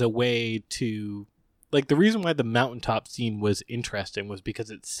like as a way to like the reason why the mountaintop scene was interesting was because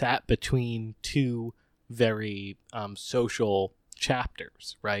it sat between 2 very social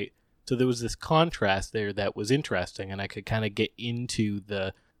chapters, right? So there was this contrast there that was interesting, and I could kind of get into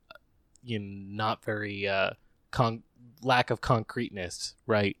the not very lack of concreteness,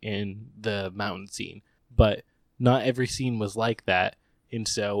 right, in the mountain scene. But not every scene was like that, and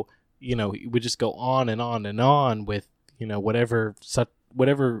so it would just go on and on and on with whatever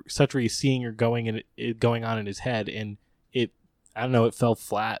Suttree is seeing or going on in his head, and it fell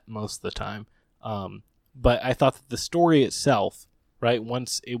flat most of the time. But I thought that the story itself, right,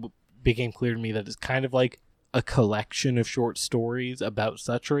 once it became clear to me that it's kind of like a collection of short stories about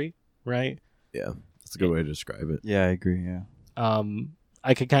Suttree, right? Yeah, that's a good way to describe it. Yeah, I agree, yeah.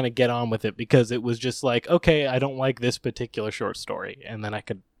 I could kind of get on with it because it was just like, okay, I don't like this particular short story, and then I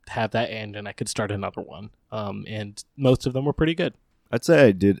could have that end and I could start another one. And most of them were pretty good. I'd say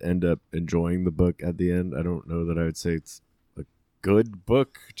I did end up enjoying the book at the end. I don't know that I would say it's a good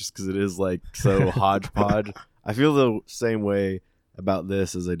book just because it is like so hodgepodge. I feel the same way about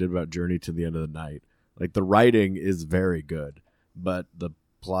this as I did about Journey to the End of the Night. Like, the writing is very good, but the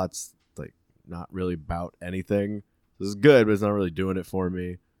plot's like not really about anything. This is good, but it's not really doing it for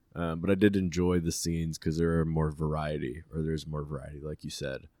me. But I did enjoy the scenes because there's more variety, like you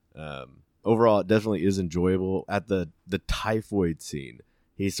said. Overall, it definitely is enjoyable. At the typhoid scene,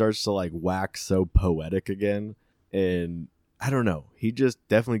 he starts to like wax so poetic again, and I don't know. He just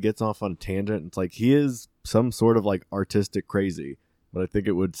definitely gets off on a tangent. It's like he is some sort of like artistic crazy, but I think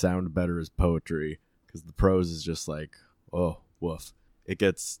it would sound better as poetry because the prose is just like, oh, woof. It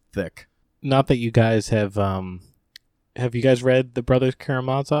gets thick. Not that you guys have you guys read The Brothers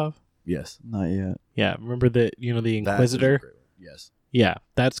Karamazov? Yes. Not yet. Yeah, remember the the That is a Inquisitor? great one. Yes. Yeah,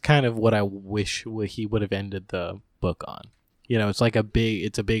 that's kind of what I wish he would have ended the book on. It's like a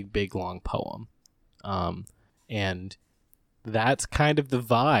big long poem, and that's kind of the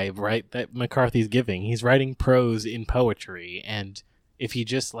vibe, right? That McCarthy's giving. He's writing prose in poetry, and if he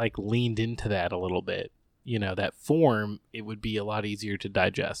just like leaned into that a little bit, that form, it would be a lot easier to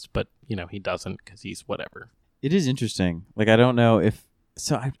digest. But he doesn't because he's whatever. It is interesting. Like, I don't know if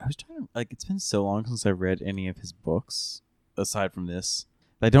so. I was trying to like. It's been so long since I've read any of his books aside from this.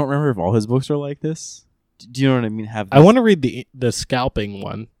 I don't remember if all his books are like this. Do you know what I mean? I want to read the scalping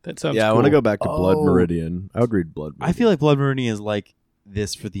one. That sounds Yeah, I cool. want to go back to Blood Oh. Meridian. I would read Blood Meridian. I feel like Blood Meridian is like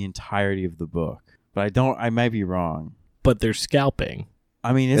this for the entirety of the book, but I might be wrong. But they're scalping.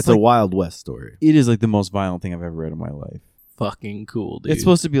 I mean, it's like, a Wild West story. it is like the most violent thing I've ever read in my life. Fucking cool, dude. It's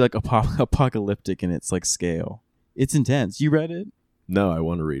supposed to be like apocalyptic in its like scale. It's intense. You read it? No, I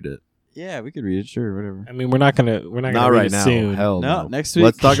want to read it. Yeah, we could read it. Sure, whatever. I mean, we're not gonna Not read right it now. soon. Hell No, no. next week.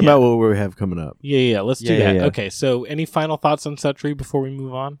 Let's talk Yeah. about what we have coming up. Yeah, let's do Yeah, that. yeah. Okay, so any final thoughts on Suttree before we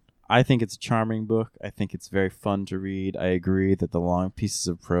move on? I think it's a charming book. I think it's very fun to read. I agree that the long pieces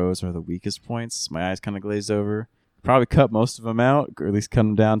of prose are the weakest points. My eyes kind of glazed over. Probably cut most of them out, or at least cut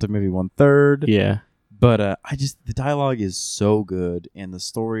them down to maybe 1/3. Yeah. But the dialogue is so good, and the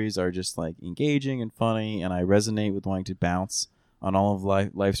stories are just like engaging and funny, and I resonate with wanting to bounce on all of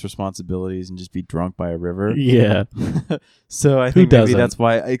life's responsibilities and just be drunk by a river. Yeah. So I think maybe doesn't? that's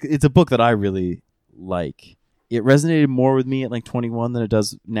why it's a book that I really like. It resonated more with me at like 21 than it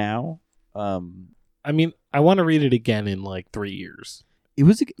does now. I mean, I want to read it again in like 3 years. It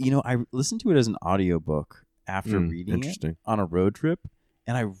was, I listened to it as an audiobook after reading it Interesting. on a road trip,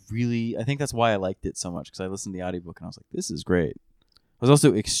 and I think that's why I liked it so much, because I listened to the audiobook and I was like, this is great. I was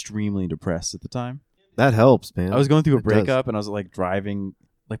also extremely depressed at the time. That helps, man. I was going through a It does. breakup, and I was like driving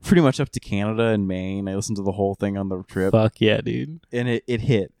like pretty much up to Canada and Maine. I listened to the whole thing on the trip, Fuck yeah, dude. and it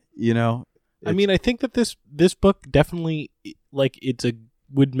hit. I mean, I think that this book definitely like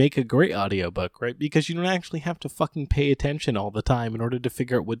would make a great audiobook, right? Because you don't actually have to fucking pay attention all the time in order to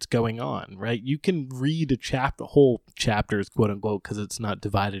figure out what's going on, right? You can read whole chapters, quote unquote, because it's not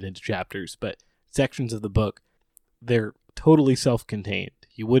divided into chapters, but sections of the book, they're totally self-contained.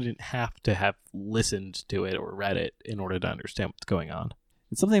 You wouldn't have to have listened to it or read it in order to understand what's going on.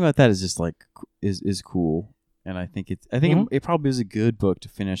 and something about that is just like is cool, and I think it probably is a good book to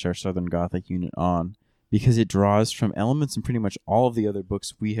finish our Southern Gothic unit on, because it draws from elements in pretty much all of the other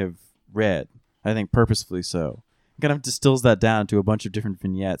books we have read. I think purposefully so. It kind of distills that down to a bunch of different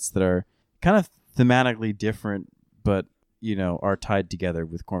vignettes that are kind of thematically different, but are tied together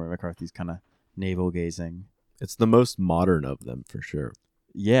with Cormac McCarthy's kind of navel gazing. It's the most modern of them for sure.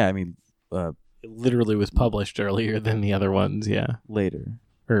 Yeah, I mean, It literally was published earlier than the other ones, yeah. later,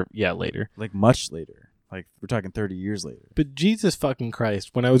 Later. like much later. Like, we're talking 30 years later. But Jesus fucking Christ,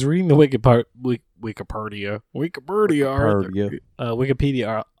 when I was reading the Wikipedia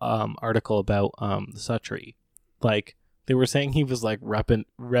article about Suttree, like they were saying he was like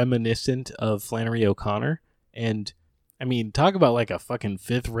reminiscent of Flannery O'Connor, and I mean, talk about like a fucking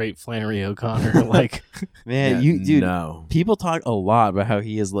fifth-rate Flannery O'Connor. Like, Man, Yeah, dude, no. people talk a lot about how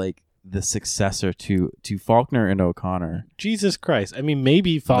he is like the successor to Faulkner and O'Connor. Jesus Christ. I mean,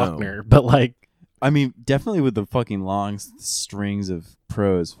 maybe Faulkner, but like, I mean, definitely with the fucking long strings of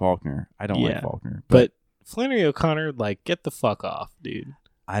prose, Faulkner. I don't like Yeah, Faulkner, but Flannery O'Connor, like, get the fuck off, dude.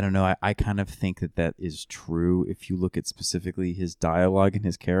 I don't know. I kind of think that is true if you look at specifically his dialogue and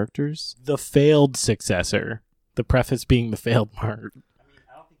his characters. The failed successor. The preface being the failed part.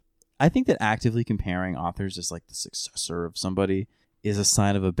 I think that actively comparing authors as like the successor of somebody is a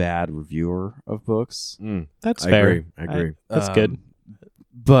sign of a bad reviewer of books. That's I fair. agree. I agree. That's good.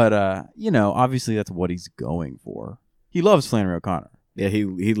 But obviously that's what he's going for. He loves Flannery O'Connor. Yeah, he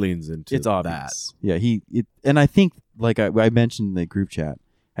leans into It's that. obvious. Yeah, and I think, like I mentioned in the group chat,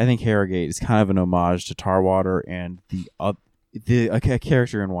 I think Harrogate is kind of an homage to Tarwater and a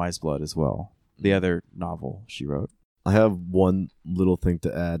character in Wise Blood as well, the other novel she wrote. I have one little thing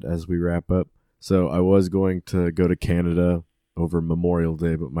to add as we wrap up. So I was going to go to Canada over Memorial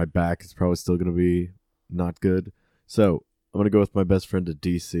Day, but my back is probably still going to be not good. So I'm going to go with my best friend to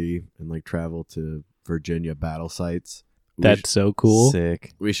DC and like travel to Virginia battle sites. That's so cool.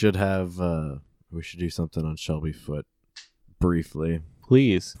 Sick. We should have we should do something on Shelby Foote briefly.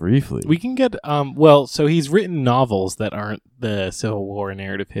 Please. Briefly. We can get so he's written novels that aren't the Civil War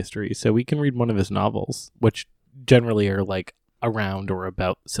narrative history, so we can read one of his novels, which generally are like around or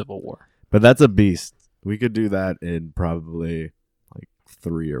about Civil War. But that's a beast. We could do that in probably like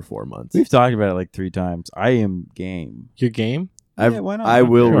 3 or 4 months. We've talked about it like 3 times. I am game. Your game? why not? I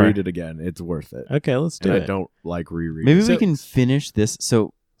will Sure. read it again. It's worth it. Okay, let's do And it. I don't like rereading. Maybe So- we can finish this.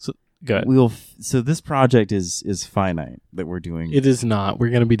 So Go ahead. so this project is finite that we're doing, It is not. We're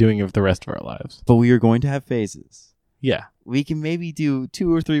going to be doing it for the rest of our lives. but we are going to have phases. Yeah. We can maybe do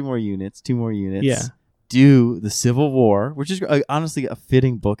 2 or 3 more units, 2 more units. Yeah. Do the Civil War, which is honestly a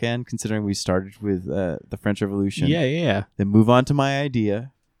fitting bookend considering we started with the French Revolution. Yeah. Then move on to my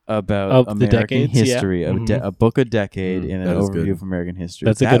idea about Of the American decades, yeah. history, Mhm. a book a decade, and an that is overview good. of American history.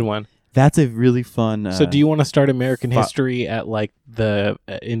 That's a good one. That's a really fun. So do you want to start American fi- history at like the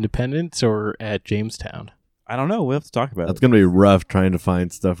Independence or at Jamestown? I don't know. We'll have to talk about That's it. gonna be rough trying to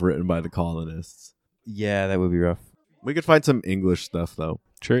find stuff written by the colonists. Yeah, that would be rough. We could find some English stuff though.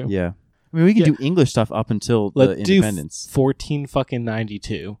 True. Yeah, I mean we can Yeah. do English stuff up until the Let's do independence.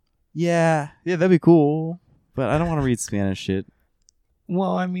 1492. Yeah, that'd be cool. But I don't want to read Spanish shit.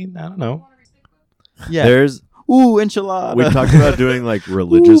 Well, I mean, I don't know. Yeah. There's Ooh, enchilada. we talked about doing like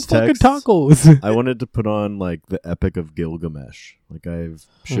religious Ooh, fucking texts. tacos. I wanted to put on like the Epic of Gilgamesh. Like I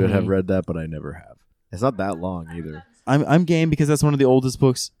should have Mhm. read that, but I never have. It's not that long either. I'm game because that's one of the oldest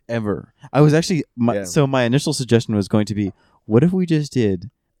books ever. I was actually so my initial suggestion was going to be, what if we just did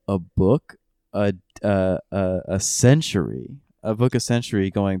a book a century, a book a century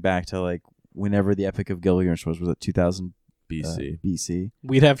going back to like whenever the Epic of Gilgamesh was it 2000 BC. BC?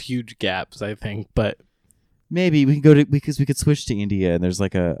 We'd have huge gaps, I think, but Maybe we can go to because we could switch to India and there's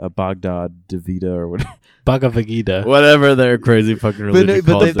like a Baghdad Davida or whatever. Bhagavad Gita. Whatever their crazy fucking religion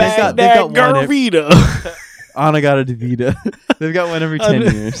but calls they it. got- they got one ev- Garvita. Anagata Davida. They've got one every 10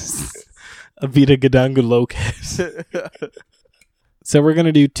 years. Avita Gadangu Locus. So we're going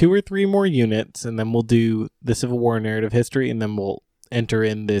to do 2 or 3 more units, and then we'll do the Civil War narrative history, and then we'll enter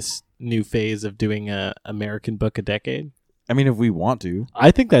in this new phase of doing a American book a decade. I mean, if we want to.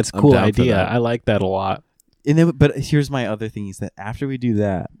 I think that's a I'm cool down for idea. that. I like that a lot. And then, but here's my other thing is that after we do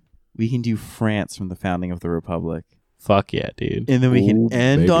that, we can do France from the founding of the Republic. Fuck yeah, dude. And then we can Ooh,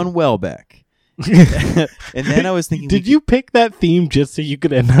 end baby. on Welbeck. And then I was thinking, Did you pick that theme just so you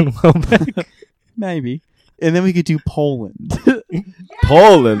could end on Welbeck? maybe. And then we could do Poland.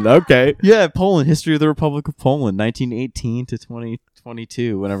 Poland, okay. Yeah, Poland, history of the Republic of Poland, 1918 to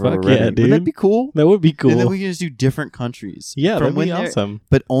 2022, whenever Fuck we're ready. yeah, Wouldn't that dude. be cool? That would be cool. And then we can just do different countries. Yeah, that'd when be they're- awesome.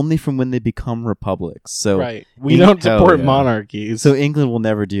 But only from when they become republics. So Right. We Eng- don't Hell support yeah. monarchies. so England will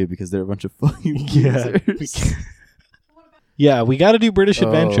never do because they're a bunch of fucking Yeah. losers. Yeah, we got to do British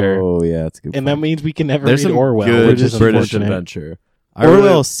Adventure. Oh, yeah, that's a good. And point. that means we can never There's read some Orwell, good which is British unfortunate. adventure. I Orwell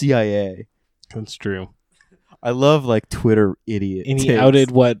really- CIA. That's true. I love like Twitter idiot. And he takes.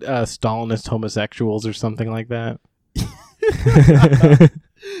 outed what Stalinist homosexuals or something like that.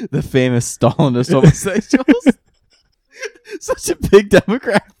 the famous Stalinist homosexuals. Such a big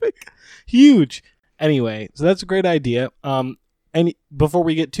demographic. Huge. Anyway, so that's a great idea. And before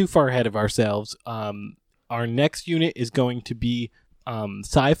we get too far ahead of ourselves, our next unit is going to be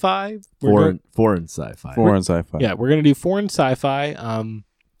sci-fi. foreign sci-fi. Foreign sci-fi. Yeah, we're going to do foreign sci-fi.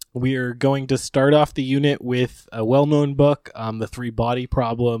 We are going to start off the unit with a well-known book, The Three-Body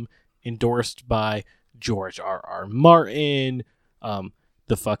Problem, endorsed by George R.R. Martin,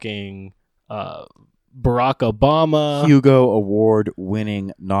 the fucking Barack Obama. Hugo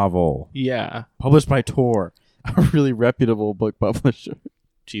Award-winning novel Yeah, published by Tor, a really reputable book publisher.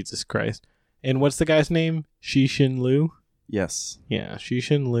 Jesus Christ. And what's the guy's name? Xixin Liu? Yes. Yeah,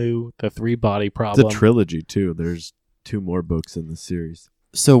 Xixin Liu, The Three-Body It's Problem. a trilogy too. There's 2 more books in the series.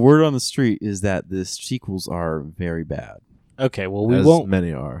 So word on the street is that the sequels are very bad. Okay, well, we As won't.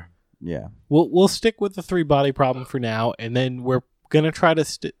 many are. Yeah. We'll stick with the Three-Body Problem for now, and then we're gonna try to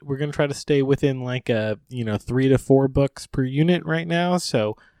stay within like 3 to 4 books per unit right now.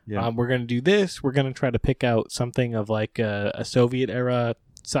 So Yeah. we're gonna do this. We're gonna try to pick out something of like a Soviet era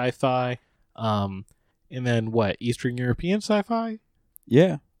sci-fi, and then what Eastern European sci-fi.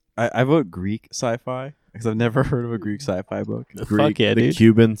 Yeah. I vote Greek sci-fi because I've never heard of a Greek sci-fi book. Fuck yeah, the dude.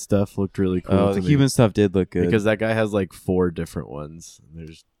 Cuban stuff looked really cool. Oh, to the me. Cuban stuff did look good. because that guy has like 4 different ones.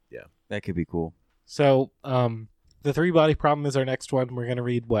 There's that could be cool. So the Three-Body Problem is our next one. We're gonna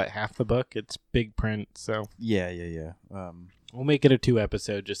read half the book. It's big print, so Yeah. we'll make it a 2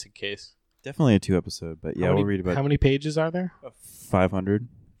 episode just in case. Definitely a 2 episode, but yeah, How many- we'll read about how many pages are there? 500.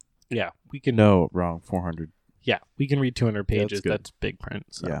 Yeah, we can. No, wrong. 400. Yeah, we can read 200 pages. good. That's big print.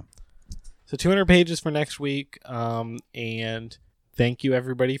 So. Yeah. So 200 pages for next week. And thank you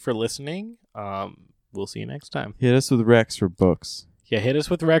everybody for listening. We'll see you next time. Hit us with Rex for books. Yeah, hit us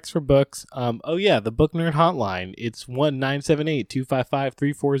with Rex for books. Oh yeah, the Book Nerd Hotline. It's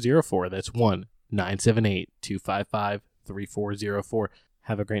 1-978-255-3404. That's 1-978-255-3404.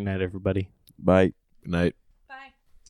 Have a great night, everybody. Bye. Good night.